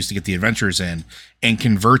boxes that you used to get the adventures in and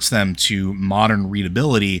converts them to modern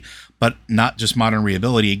readability, but not just modern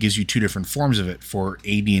readability. It gives you two different forms of it for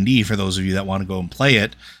AD&D for those of you that want to go and play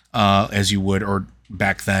it as you would, or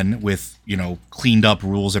back then with, cleaned up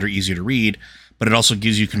rules that are easier to read, but it also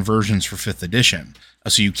gives you conversions for 5th edition.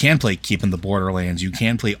 So you can play Keep in the Borderlands. You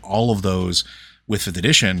can play all of those with 5th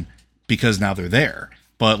edition because now they're there.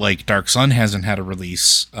 But like Dark Sun hasn't had a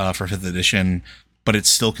release for 5th edition, but it's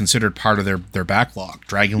still considered part of their backlog.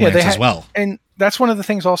 Dragonlance as well. And that's one of the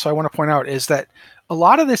things also I want to point out is that a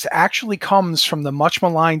lot of this actually comes from the much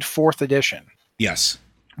maligned 4th edition. Yes.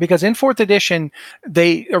 Because in 4th edition,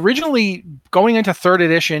 they originally, going into 3rd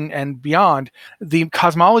edition and beyond, the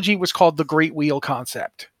cosmology was called the Great Wheel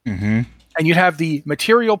concept. Mm-hmm. And you'd have the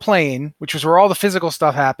material plane, which was where all the physical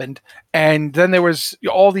stuff happened. And then there was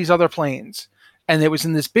all these other planes. And it was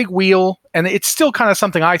in this big wheel. And it's still kind of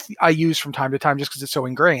something I use from time to time just because it's so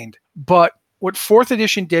ingrained. But what 4th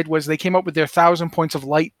edition did was they came up with their 1,000 Points of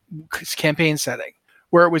Light campaign setting,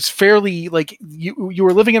 where it was fairly like you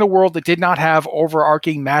were living in a world that did not have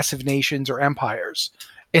overarching massive nations or empires.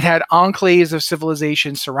 It had enclaves of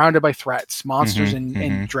civilization surrounded by threats, monsters,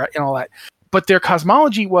 and all that. But their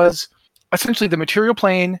cosmology was essentially the material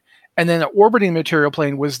plane, and then the orbiting material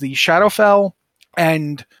plane was the Shadowfell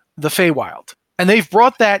and the Feywild. And they've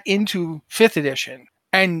brought that into 5th edition.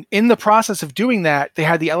 And in the process of doing that, they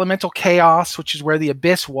had the elemental chaos, which is where the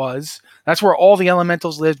abyss was. That's where all the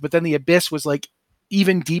elementals lived. But then the abyss was like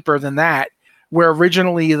even deeper than that, where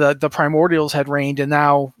originally the primordials had reigned, and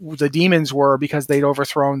now the demons were, because they'd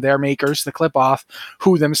overthrown their makers, the Qliphoth,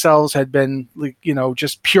 who themselves had been,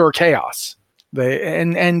 just pure chaos.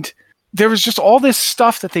 And there was just all this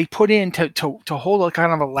stuff that they put in to hold a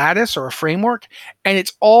kind of a lattice or a framework, and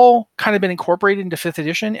it's all kind of been incorporated into 5th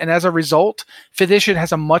edition. And as a result, 5th edition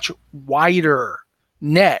has a much wider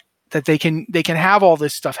net that they can have all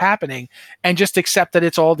this stuff happening and just accept that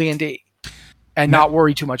it's all D&D and not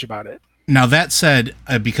worry too much about it. Now, that said,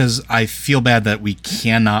 because I feel bad that we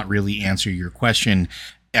cannot really answer your question,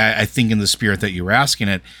 I think in the spirit that you were asking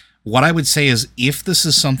it, what I would say is if this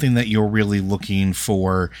is something that you're really looking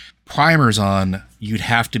for primers on, you'd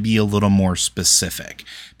have to be a little more specific,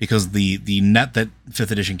 because the net that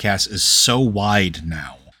 5th edition casts is so wide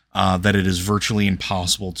now that it is virtually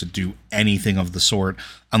impossible to do anything of the sort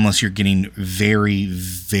unless you're getting very,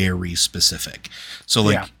 very specific.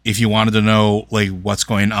 So if you wanted to know what's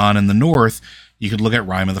going on in the north, you could look at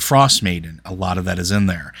Rime of the Frost Maiden. A lot of that is in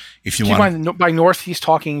there. If you want, by north, he's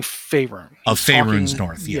talking Faerun. Of Faerun's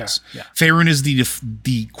north, yes. Yeah. Faerun is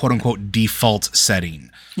the quote unquote default setting.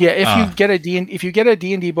 Yeah, if you get a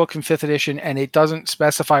D&D book in 5th edition and it doesn't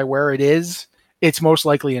specify where it is, it's most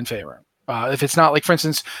likely in Faerun. If it's not, for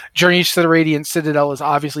instance, Journey to the Radiant Citadel is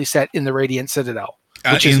obviously set in the Radiant Citadel,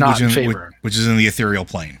 which is not in Faerun. Which is in the ethereal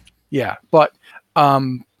plane. Yeah, but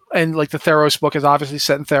and the Theros book is obviously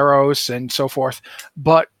set in Theros and so forth.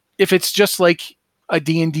 But if it's just a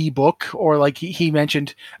D&D book, or he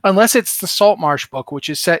mentioned, unless it's the Saltmarsh book, which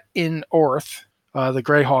is set in Orth, the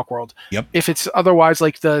Greyhawk world. Yep. If it's otherwise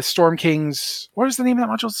the Storm King's, what is the name of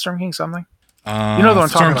that module? Storm King something? You know what I'm talking about,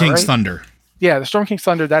 Storm King's right? Thunder. Yeah, the Storm King's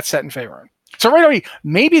Thunder, that's set in Faerun. So right away,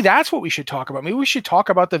 maybe that's what we should talk about. Maybe we should talk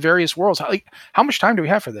about the various worlds. How much time do we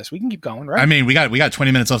have for this? We can keep going, right? I mean, we got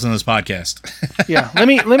 20 minutes left in this podcast. Yeah. Let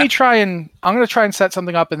me try and I'm going to try and set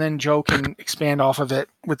something up, and then Joe can expand off of it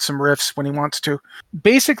with some riffs when he wants to.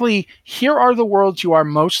 Basically, here are the worlds you are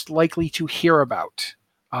most likely to hear about.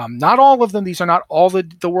 Not all of them. These are not all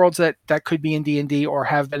the worlds that could be in D&D or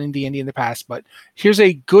have been in D&D in the past, but here's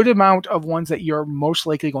a good amount of ones that you're most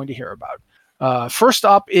likely going to hear about. First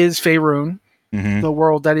up is Faerun. Mm-hmm. The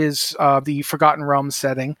world that is the Forgotten Realms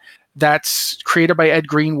setting that's created by Ed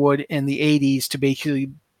Greenwood in the 80s to basically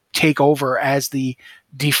take over as the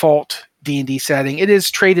default D&D setting. It has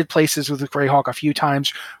traded places with Greyhawk a few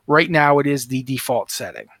times. Right now it is the default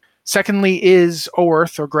setting. Secondly is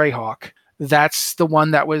Oerth or Greyhawk. That's the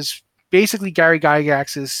one that was basically Gary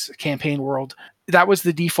Gygax's campaign world. That was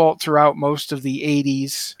the default throughout most of the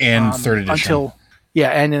 80s. And 3rd edition.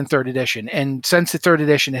 And in 3rd edition. And since the 3rd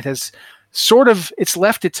edition, it has it's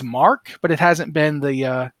left its mark, but it hasn't been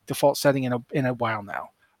the default setting in a while now.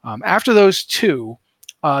 After those two,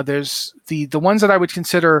 there's the ones that I would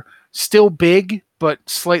consider still big, but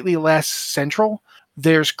slightly less central.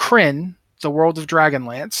 There's Krynn, the world of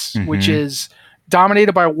Dragonlance, mm-hmm. which is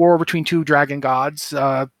dominated by a war between two dragon gods,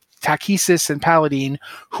 Takhisis and Paladin,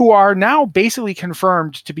 who are now basically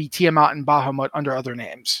confirmed to be Tiamat and Bahamut under other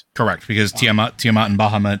names. Correct, because Tiamat and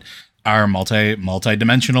Bahamut are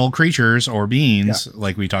multi-dimensional creatures or beings,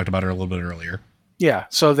 like we talked about a little bit earlier. Yeah,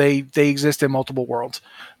 so they exist in multiple worlds,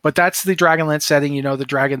 but that's the Dragonlance setting. The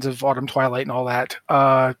dragons of Autumn Twilight and all that.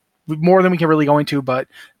 More than we can really go into, but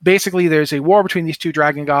basically, there's a war between these two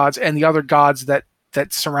dragon gods and the other gods that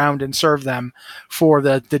surround and serve them for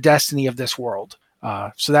the destiny of this world.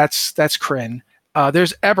 So that's Krynn.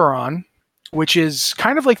 There's Eberron, which is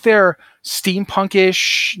kind of like their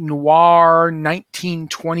steampunkish noir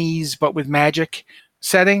 1920s, but with magic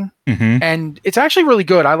setting. Mm-hmm. And it's actually really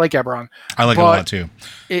good. I like Eberron. I like it a lot too.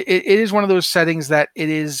 It is one of those settings that it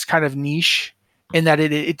is kind of niche in that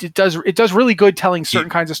it does really good telling certain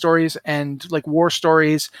kinds of stories, and like war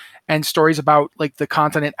stories and stories about like the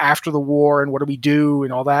continent after the war and what do we do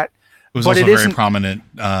and all that. It was also very prominent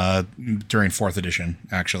during 4th edition,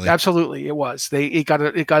 actually. Absolutely, it was. It got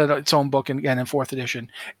its own book again in 4th edition.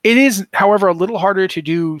 It is, however, a little harder to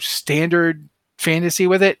do standard fantasy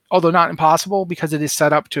with it, although not impossible because it is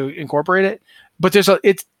set up to incorporate it. But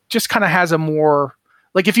it just kind of has a more,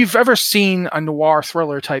 like if you've ever seen a noir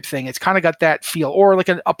thriller type thing, it's kind of got that feel, or like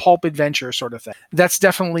a pulp adventure sort of thing. That's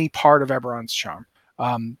definitely part of Eberron's charm.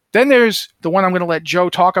 Then there's the one I'm going to let Joe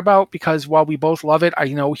talk about, because while we both love it, I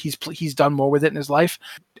know he's done more with it in his life.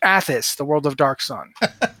 Athas, the world of Dark Sun.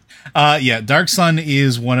 Dark Sun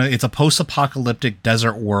is it's a post-apocalyptic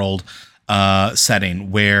desert world setting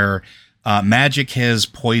where magic has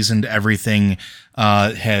poisoned everything,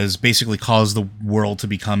 has basically caused the world to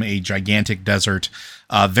become a gigantic desert,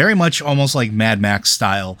 very much almost like Mad Max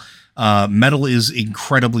style. Metal is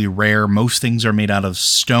incredibly rare. Most things are made out of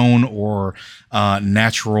stone or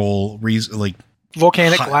natural, like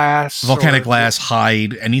volcanic glass,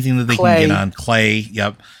 hide, anything that they can get on, clay,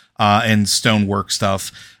 and stonework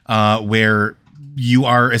stuff, where you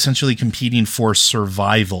are essentially competing for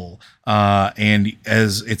survival. And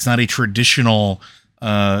as it's not a traditional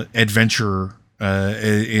adventure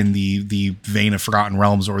in the vein of Forgotten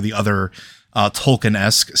Realms or the other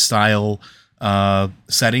Tolkien-esque style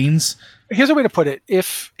settings. Here's a way to put it: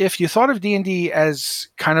 if you thought of D&D as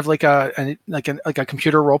kind of like a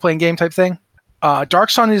computer role playing game type thing, Dark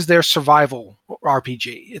Sun is their survival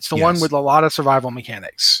RPG. It's the one with a lot of survival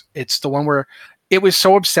mechanics. It's the one where it was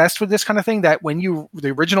so obsessed with this kind of thing that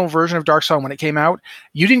the original version of Dark Sun, when it came out,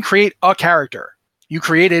 you didn't create a character. You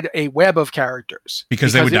created a web of characters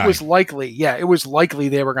because they would die. It was likely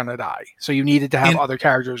they were going to die. So you needed to have other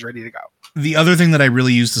characters ready to go. The other thing that I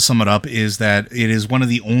really use to sum it up is that it is one of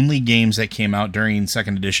the only games that came out during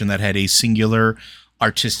 2nd edition that had a singular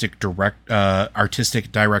artistic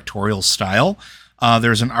directorial style.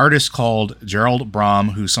 There's an artist called Gerald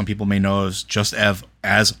Brom, who some people may know as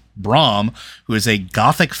Brom, who is a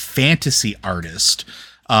gothic fantasy artist.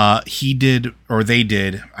 They did,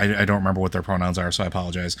 I don't remember what their pronouns are, so I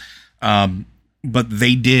apologize. But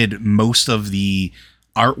they did most of the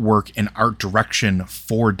artwork and art direction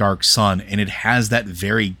for Dark Sun, and it has that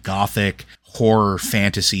very gothic horror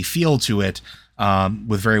fantasy feel to it,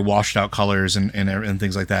 with very washed out colors and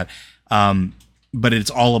things like that. But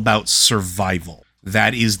it's all about survival.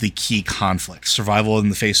 That is the key conflict: survival in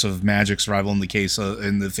the face of magic, survival in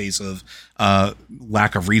the face of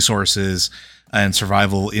lack of resources, and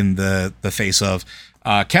survival in the face of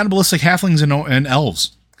cannibalistic halflings and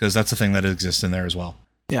elves, because that's a thing that exists in there as well.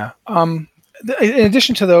 Yeah. In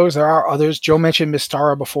addition to those, there are others. Joe mentioned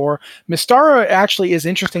Mystara before. Mystara actually is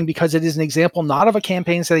interesting because it is an example not of a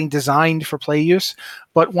campaign setting designed for play use,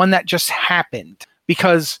 but one that just happened.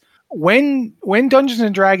 Because when Dungeons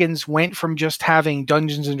and Dragons went from just having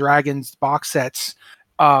Dungeons and Dragons box sets,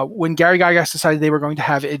 when Gary Gygax decided they were going to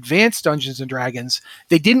have advanced Dungeons and Dragons,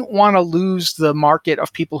 they didn't want to lose the market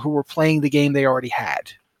of people who were playing the game they already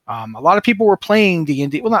had. A lot of people were playing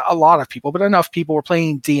D&D. Well, not a lot of people, but enough people were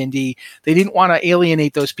playing D&D. They didn't want to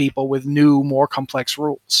alienate those people with new, more complex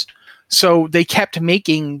rules. So they kept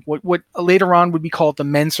making what later on would be called the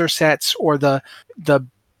Menser sets, or the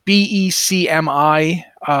BECMI,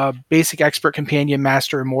 Basic Expert Companion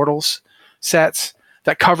Master Immortals sets,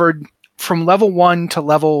 that covered from level 1 to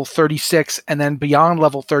level 36 and then beyond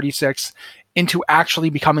level 36 into actually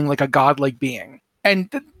becoming like a godlike being. And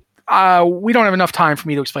we don't have enough time for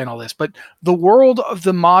me to explain all this, but the world of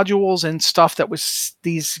the modules and stuff that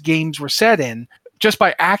these games were set in, just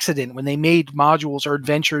by accident, when they made modules or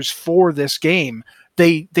adventures for this game,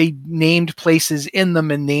 they named places in them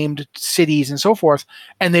and named cities and so forth,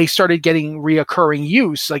 and they started getting reoccurring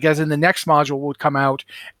use, like as in the next module would come out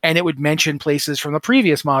and it would mention places from the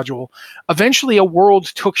previous module. Eventually a world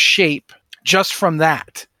took shape just from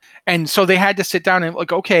that. And so they had to sit down and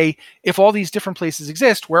like, okay, if all these different places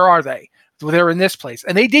exist, where are they? Well, they're in this place.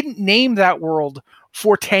 And they didn't name that world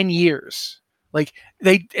for 10 years.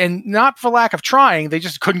 And not for lack of trying, they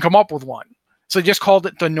just couldn't come up with one. So they just called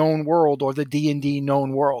it the known world or the D&D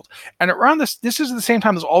known world. And around this is the same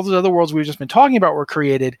time as all those other worlds we've just been talking about were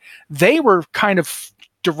created. They were kind of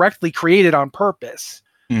directly created on purpose.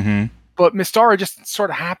 Mm-hmm. But Mystara just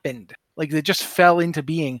sort of happened. Like they just fell into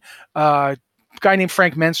being. A guy named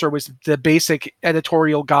Frank Menser was the basic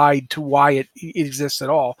editorial guide to why it exists at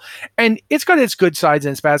all. And it's got its good sides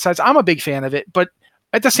and its bad sides. I'm a big fan of it, but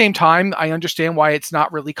at the same time, I understand why it's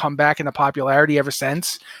not really come back into popularity ever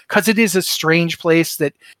since, because it is a strange place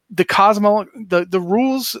that the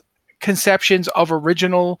rules conceptions of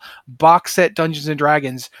original box set Dungeons and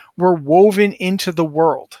Dragons were woven into the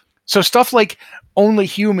world. So stuff like only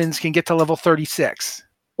humans can get to level 36,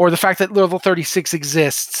 or the fact that level 36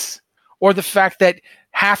 exists, or the fact that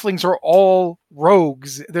halflings are all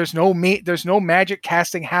rogues. There's no magic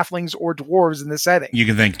casting halflings or dwarves in the setting. You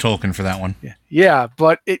can thank Tolkien for that one. Yeah,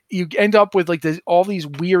 but you end up with like all these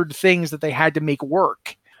weird things that they had to make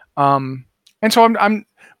work. And so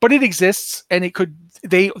but it exists, and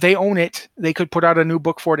they own it. They could put out a new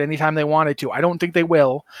book for it anytime they wanted to. I don't think they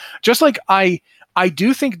will. Just like I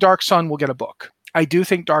do think Dark Sun will get a book. I do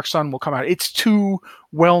think Dark Sun will come out. It's too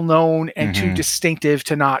well known and too distinctive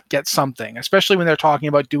to not get something, especially when they're talking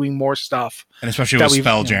about doing more stuff. And especially with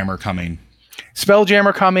Spelljammer coming.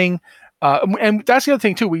 Spelljammer coming. And that's the other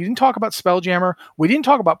thing too. We didn't talk about Spelljammer. We didn't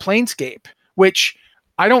talk about Planescape, which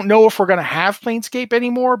I don't know if we're going to have Planescape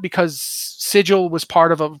anymore because Sigil was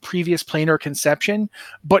part of a previous planar conception,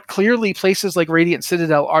 but clearly places like Radiant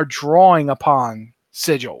Citadel are drawing upon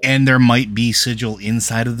Sigil. And there might be Sigil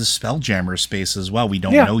inside of the Spelljammer space as well. We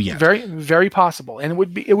don't know yet. Very, very possible. And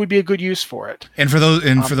it would be a good use for it. And for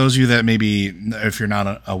those of you that maybe, if you're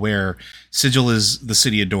not aware, Sigil is the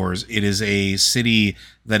City of Doors. It is a city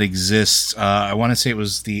that exists. I want to say it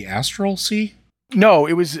was the Astral Sea. No,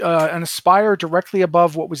 it was an aspire directly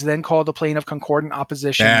above what was then called the Plane of Concordant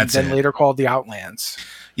Opposition, later called the Outlands.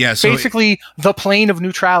 Yeah, so basically the plane of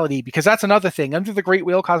neutrality, because that's another thing. Under the Great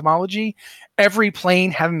Wheel cosmology, every plane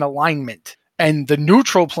had an alignment, and the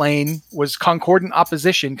neutral plane was concordant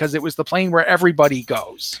opposition because it was the plane where everybody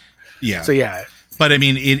goes. Yeah. So yeah. But I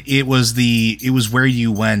mean, it was where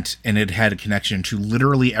you went, and it had a connection to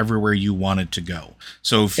literally everywhere you wanted to go.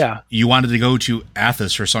 So if you wanted to go to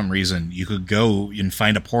Athos for some reason, you could go and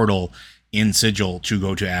find a portal in Sigil to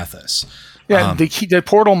go to Athos. Yeah, the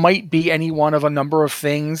portal might be any one of a number of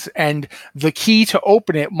things, and the key to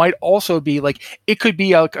open it might also be like it could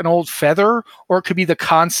be like an old feather, or it could be the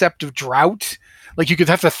concept of drought. Like you could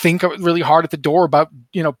have to think really hard at the door about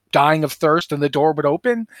dying of thirst, and the door would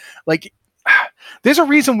open. Like there's a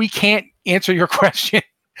reason we can't answer your question.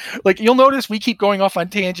 Like you'll notice we keep going off on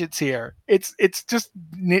tangents here. It's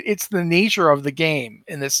the nature of the game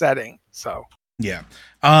in this setting. So yeah.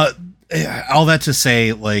 All that to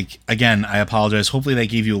say, like, again, I apologize. Hopefully that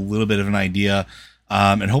gave you a little bit of an idea.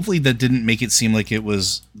 And hopefully that didn't make it seem like it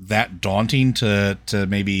was that daunting to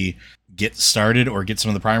maybe get started or get some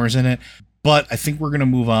of the primers in it. But I think we're going to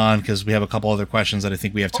move on because we have a couple other questions that I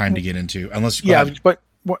think we have time to get into. Unless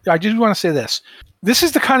but I just want to say this. This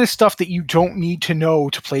is the kind of stuff that you don't need to know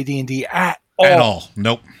to play D&D at all. At all.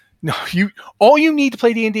 Nope. No, all you need to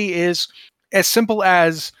play D&D is as simple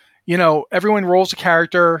as, everyone rolls a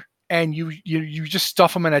character and you just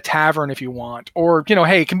stuff them in a tavern if you want, or,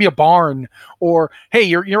 hey, it can be a barn, or, hey,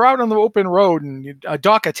 you're out on the open road and a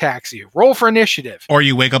duck attacks you. Roll for initiative. Or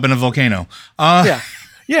you wake up in a volcano. Yeah,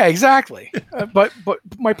 exactly. But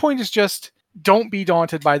my point is just don't be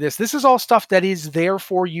daunted by this. This is all stuff that is there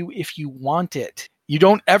for you if you want it. You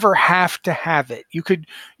don't ever have to have it. You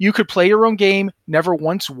could play your own game, never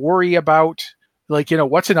once worry about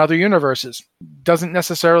what's in other universes. Doesn't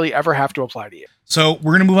necessarily ever have to apply to you. So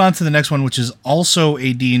we're going to move on to the next one, which is also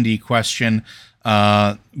a D&D question,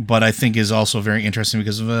 but I think is also very interesting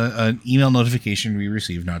because of an email notification we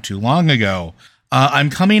received not too long ago. I'm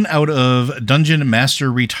coming out of Dungeon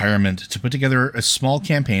Master retirement to put together a small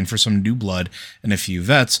campaign for some new blood and a few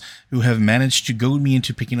vets who have managed to goad me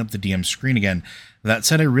into picking up the DM screen again. That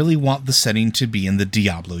said, I really want the setting to be in the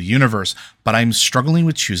Diablo universe, but I'm struggling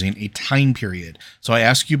with choosing a time period. So I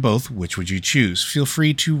ask you both, which would you choose? Feel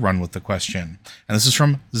free to run with the question. And this is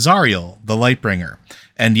from Zariel, the Lightbringer.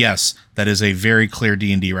 And yes, that is a very clear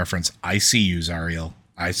D&D reference. I see you, Zariel.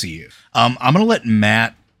 I see you. I'm going to let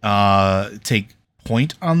Matt take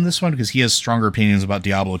point on this one because he has stronger opinions about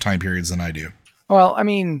Diablo time periods than I do. Well, I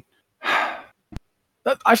mean,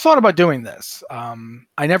 I've thought about doing this.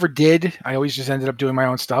 I never did. I always just ended up doing my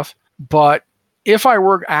own stuff. But if I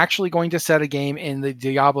were actually going to set a game in the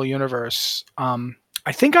Diablo universe,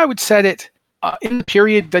 I think I would set it in the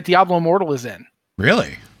period that Diablo Immortal is in.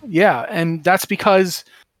 Really? Yeah, and that's because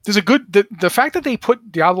the fact that they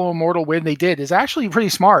put Diablo Immortal when they did is actually pretty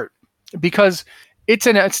smart, because it's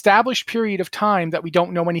an established period of time that we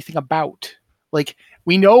don't know anything about. Like,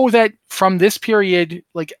 we know that from this period,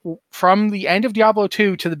 like from the end of Diablo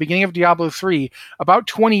 2 to the beginning of Diablo 3, about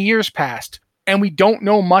 20 years passed, and we don't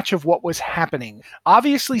know much of what was happening.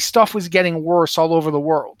 Obviously, stuff was getting worse all over the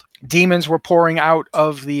world. Demons were pouring out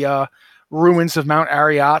of the ruins of Mount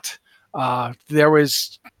Arreat. There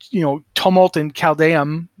was, tumult in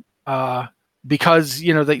Chaldeum, because,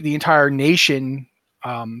 the entire nation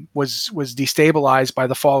was destabilized by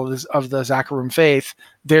the fall of the Zakarum faith.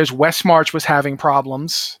 There's Westmarch was having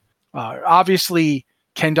problems. Obviously,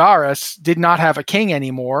 Kendaris did not have a king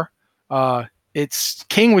anymore. Its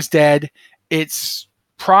king was dead. Its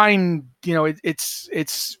prime,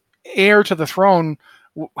 its heir to the throne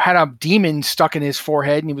had a demon stuck in his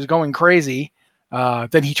forehead, and he was going crazy.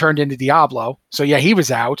 Then he turned into Diablo. So yeah, he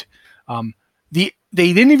was out.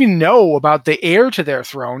 They didn't even know about the heir to their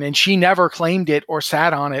throne, and she never claimed it or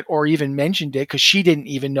sat on it or even mentioned it, because she didn't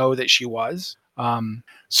even know that she was.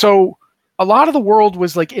 So a lot of the world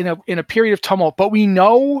was like in a period of tumult, but we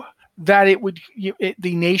know that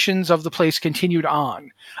the nations of the place continued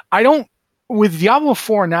on. With Diablo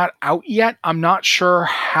 4 not out yet, I'm not sure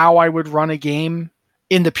how I would run a game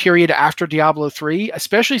in the period after Diablo 3,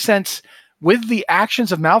 especially since with the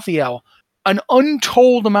actions of Malthael, an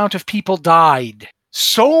untold amount of people died.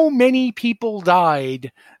 So many people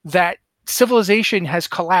died that civilization has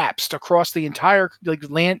collapsed across the entire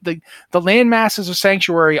land. The land masses of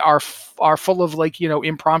Sanctuary are full of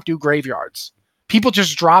impromptu graveyards. People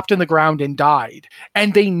just dropped in the ground and died,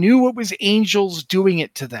 and they knew it was angels doing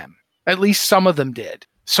it to them. At least some of them did.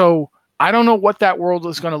 So I don't know what that world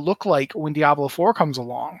is going to look like when Diablo 4 comes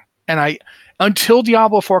along. And until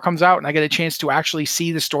Diablo 4 comes out and I get a chance to actually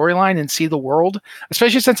see the storyline and see the world,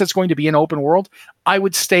 especially since it's going to be an open world, I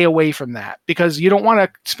would stay away from that, because you don't want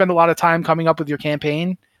to spend a lot of time coming up with your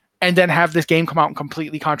campaign and then have this game come out and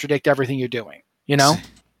completely contradict everything you're doing.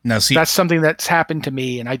 That's something that's happened to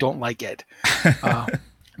me, and I don't like it.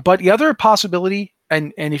 But the other possibility,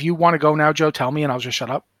 and if you want to go now, Joe, tell me and I'll just shut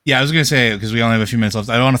up. Yeah, I was going to say, because we only have a few minutes left,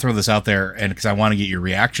 I want to throw this out there, and because I want to get your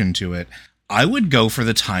reaction to it. I would go for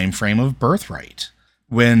the time frame of Birthright,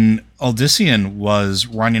 when Aldyssian was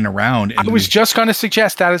running around. And I was just going to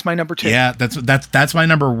suggest that is my number 2. Yeah, that's my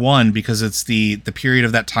number 1, because it's the period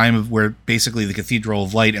of that time of where basically the Cathedral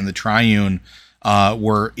of Light and the Triune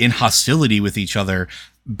were in hostility with each other,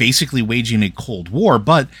 basically waging a Cold War,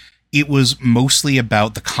 but it was mostly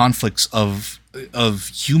about the conflicts of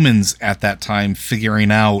humans at that time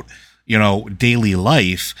figuring out, daily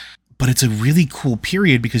life. But it's a really cool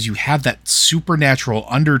period because you have that supernatural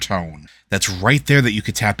undertone that's right there that you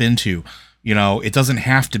could tap into. It doesn't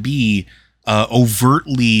have to be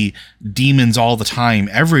overtly demons all the time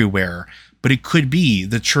everywhere, but it could be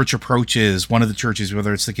the church approaches, one of the churches,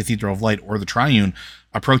 whether it's the Cathedral of Light or the Triune,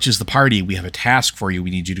 approaches the party. We have a task for you. We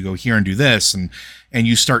need you to go here and do this. And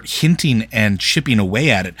you start hinting and chipping away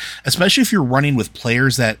at it, especially if you're running with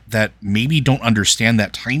players that maybe don't understand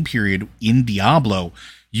that time period in Diablo.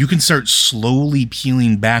 You can start slowly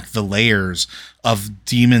peeling back the layers of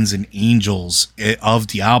demons and angels of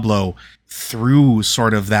Diablo through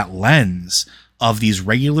sort of that lens of these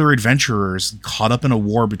regular adventurers caught up in a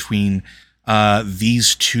war between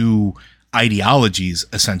these two ideologies,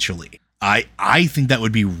 essentially. I think that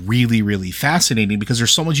would be really, really fascinating, because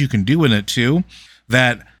there's so much you can do in it too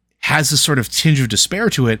that has this sort of tinge of despair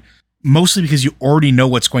to it, mostly because you already know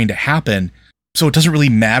what's going to happen. So it doesn't really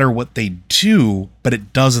matter what they do, but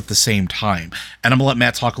it does at the same time. And I'm gonna let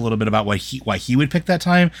Matt talk a little bit about why he would pick that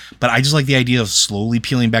time. But I just like the idea of slowly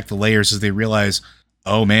peeling back the layers as they realize,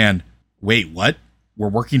 oh man, wait, what? We're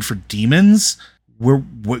working for demons? We're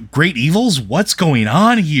great evils? What's going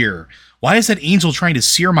on here? Why is that angel trying to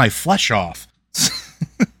sear my flesh off?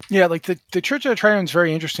 Yeah, like the Church of the Triune is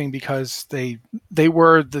very interesting, because it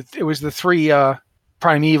was the 3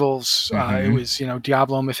 primevals. It was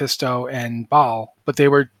Diablo, Mephisto, and Baal, but they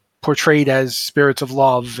were portrayed as spirits of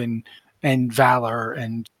love and valor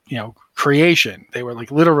and creation. They were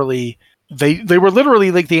literally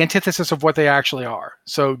like the antithesis of what they actually are.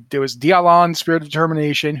 So there was Dialon, spirit of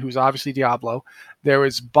determination, who's obviously Diablo. There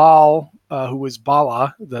was Baal, who was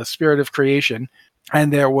Bala, the spirit of creation,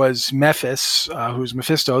 and there was Mephis, who's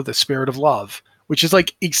Mephisto, the spirit of love, which is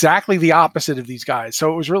like exactly the opposite of these guys.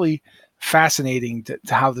 So it was really fascinating to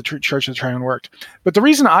how the Church of the Triune worked. But the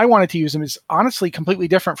reason I wanted to use them is honestly completely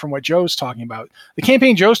different from what Joe's talking about. The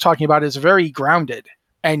campaign Joe's talking about is very grounded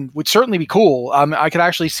and would certainly be cool. I could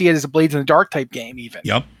actually see it as a Blades in the Dark type game even.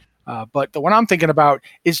 Yep. But the one I'm thinking about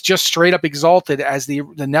is just straight up exalted as the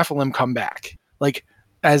Nephilim come back. Like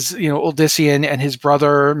as Odyssean and his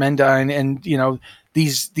brother Mendine, and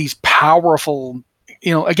these powerful,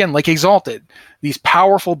 again, like Exalted, these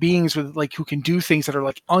powerful beings with who can do things that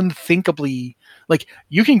are unthinkably,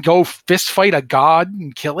 you can go fist fight a god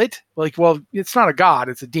and kill it. Well, it's not a god,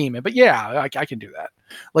 it's a demon, but yeah, I can do that.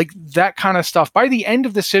 That kind of stuff. By the end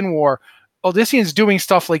of the Sin War, Odyssean's doing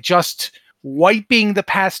stuff like just wiping the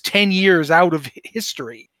past 10 years out of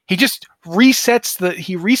history. He just resets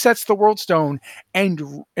the World Stone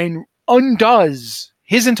and undoes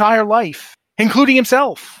his entire life, including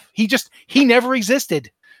himself. He never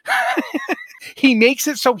existed. He makes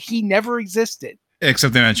it so he never existed.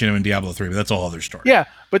 Except they mention him in Diablo 3, but that's a whole other story. Yeah,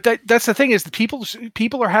 but that's the thing is the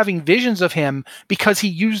people are having visions of him because he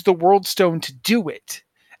used the World Stone to do it.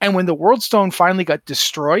 And when the World Stone finally got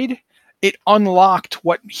destroyed, it unlocked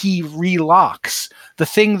what he relocks. The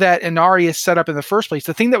thing that Inarius set up in the first place,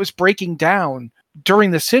 the thing that was breaking down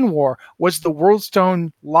during the Sin War, was the World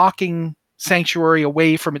Stone locking Sanctuary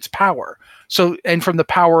away from its power. So, and from the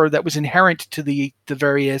power that was inherent to the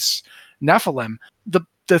various Nephilim.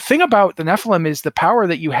 The thing about the Nephilim is the power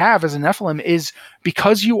that you have as a Nephilim is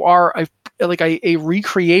because you are a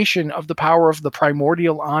recreation of the power of the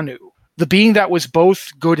primordial Anu. The being that was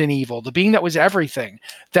both good and evil, the being that was everything,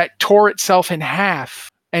 that tore itself in half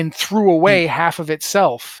and threw away half of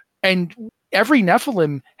itself. And every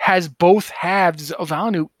Nephilim has both halves of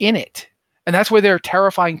Anu in it. And that's where their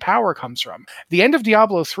terrifying power comes from. The end of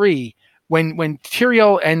Diablo 3, when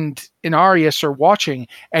Tyrael and Inarius are watching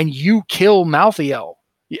and you kill Malthael,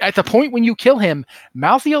 at the point when you kill him,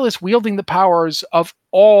 Malthael is wielding the powers of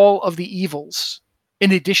all of the evils,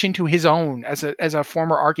 in addition to his own as a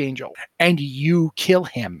former archangel, and you kill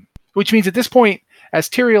him. Which means at this point, as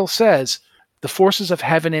Tyrael says, the forces of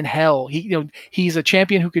heaven and hell, he's a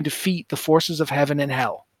champion who can defeat the forces of heaven and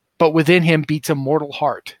hell, but within him beats a mortal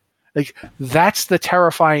heart. That's the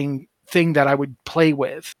terrifying thing that I would play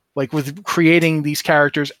with creating these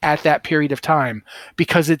characters at that period of time,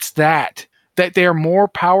 because it's that they're more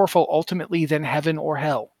powerful ultimately than heaven or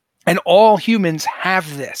hell. And all humans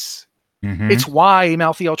have this. Mm-hmm. It's why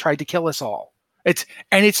Malthael tried to kill us all.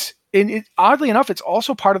 Oddly enough, it's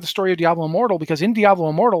also part of the story of Diablo Immortal, because in Diablo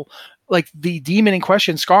Immortal, the demon in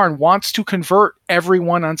question, Skarn, wants to convert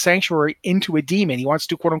everyone on Sanctuary into a demon. He wants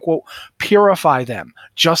to, quote unquote, purify them,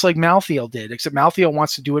 just like Malthael did, except Malthael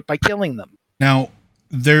wants to do it by killing them. Now,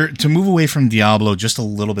 to move away from Diablo just a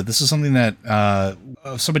little bit, this is something that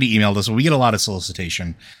somebody emailed us. We get a lot of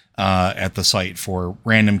solicitation at the site for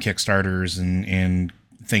random Kickstarters and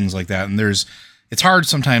things like that. And it's hard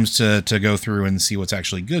sometimes to go through and see what's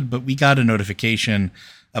actually good, but we got a notification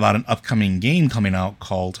about an upcoming game coming out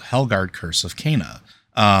called Helgard Curse of Cana.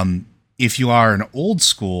 If you are an old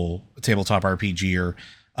school tabletop RPGer,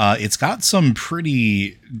 it's got some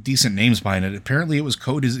pretty decent names behind it. Apparently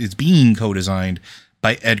it's being co-designed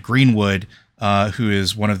by Ed Greenwood, who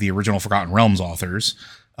is one of the original Forgotten Realms authors,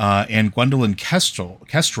 and Gwendolyn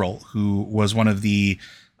Kestrel, who was one of the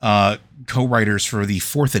co-writers for the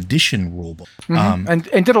 4th edition rulebook. Mm-hmm.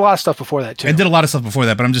 And did a lot of stuff before that too.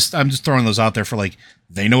 But I'm just throwing those out there for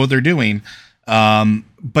they know what they're doing.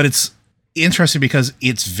 But it's interesting because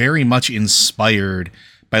it's very much inspired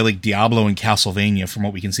by Diablo and Castlevania from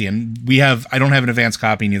what we can see. And I don't have an advanced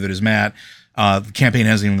copy, neither does Matt. The campaign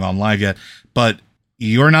hasn't even gone live yet, but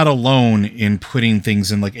you're not alone in putting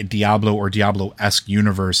things in a Diablo or Diablo-esque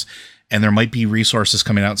universe. And there might be resources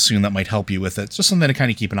coming out soon that might help you with it. It's just something to kind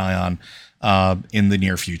of keep an eye on in the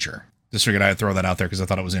near future. Just figured I'd throw that out there because I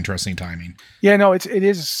thought it was interesting timing. Yeah, no, it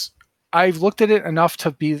is. I've looked at it enough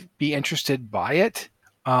to be interested by it.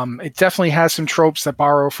 It definitely has some tropes that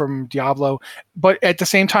borrow from Diablo, but at the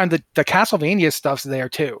same time, the Castlevania stuff's there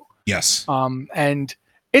too. Yes. And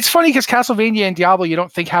it's funny because Castlevania and Diablo you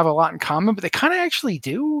don't think have a lot in common, but they kind of actually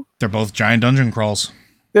do. They're both giant dungeon crawls.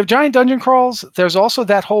 They have giant dungeon crawls. There's also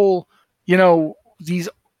that whole, these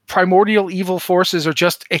primordial evil forces are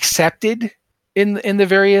just accepted in the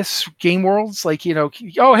various game worlds.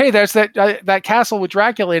 Oh, hey, there's that castle with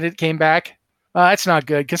Dracula in it came back. That's not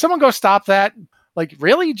good. Can someone go stop that?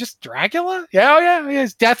 Really? Just Dracula? Yeah, oh yeah.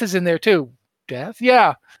 His death is in there too. Death?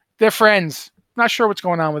 Yeah. They're friends. Not sure what's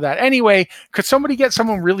going on with that. Anyway, could somebody get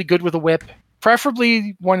someone really good with a whip?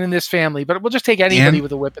 Preferably one in this family, but we'll just take anybody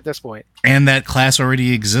with a whip at this point. And that class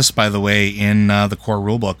already exists, by the way, in the core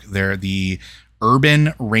rulebook. The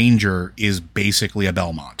Urban Ranger is basically a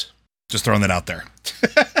Belmont. Just throwing that out there.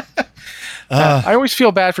 I always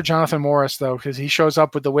feel bad for Jonathan Morris, though, because he shows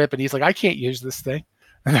up with the whip and he's like, I can't use this thing.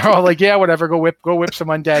 And they're all like, yeah, whatever, go whip some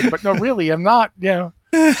undead. But no, really, I'm not, Yeah.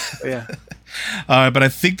 But I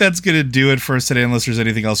think that's going to do it for us today, unless there's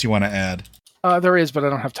anything else you want to add. There is, but I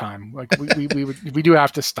don't have time. Like we do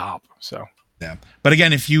have to stop. So yeah. But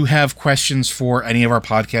again, if you have questions for any of our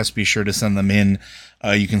podcasts, be sure to send them in.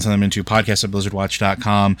 You can send them into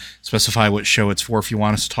podcast@blizzardwatch.com. Specify what show it's for if you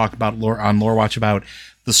want us to talk about Lore Watch about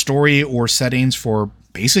the story or settings for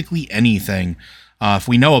basically anything. If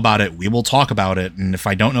we know about it, we will talk about it. And if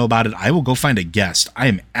I don't know about it, I will go find a guest. I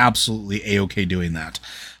am absolutely A-okay doing that.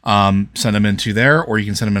 Send them into there, or you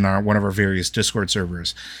can send them in one of our various Discord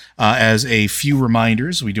servers. As a few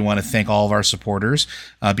reminders, we do want to thank all of our supporters,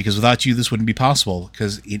 because without you, this wouldn't be possible,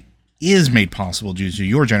 because it is made possible due to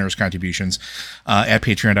your generous contributions at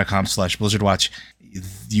patreon.com/BlizzardWatch.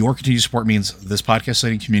 Your continued support means this podcast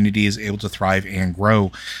setting community is able to thrive and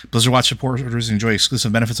grow. Blizzard Watch supporters enjoy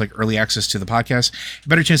exclusive benefits like early access to the podcast, a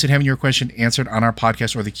better chance at having your question answered on our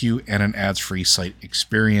podcast or the queue, and an ads-free site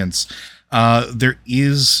experience.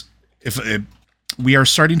 We are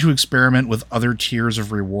starting to experiment with other tiers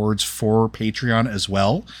of rewards for Patreon as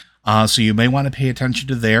well. So you may want to pay attention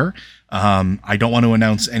to there. I don't want to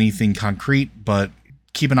announce anything concrete, but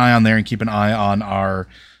keep an eye on there and keep an eye on our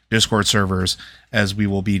Discord servers, as we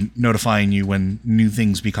will be notifying you when new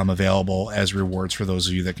things become available as rewards for those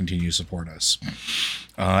of you that continue to support us.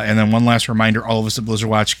 And then one last reminder, all of us at Blizzard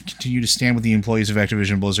Watch continue to stand with the employees of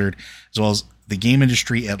Activision Blizzard, as well as the game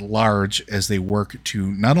industry at large, as they work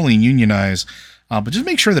to not only unionize, but just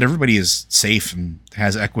make sure that everybody is safe and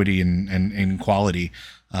has equity and quality,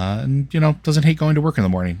 and doesn't hate going to work in the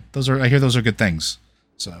morning. I hear those are good things.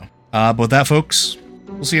 So, but with that, folks,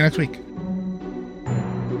 we'll see you next week.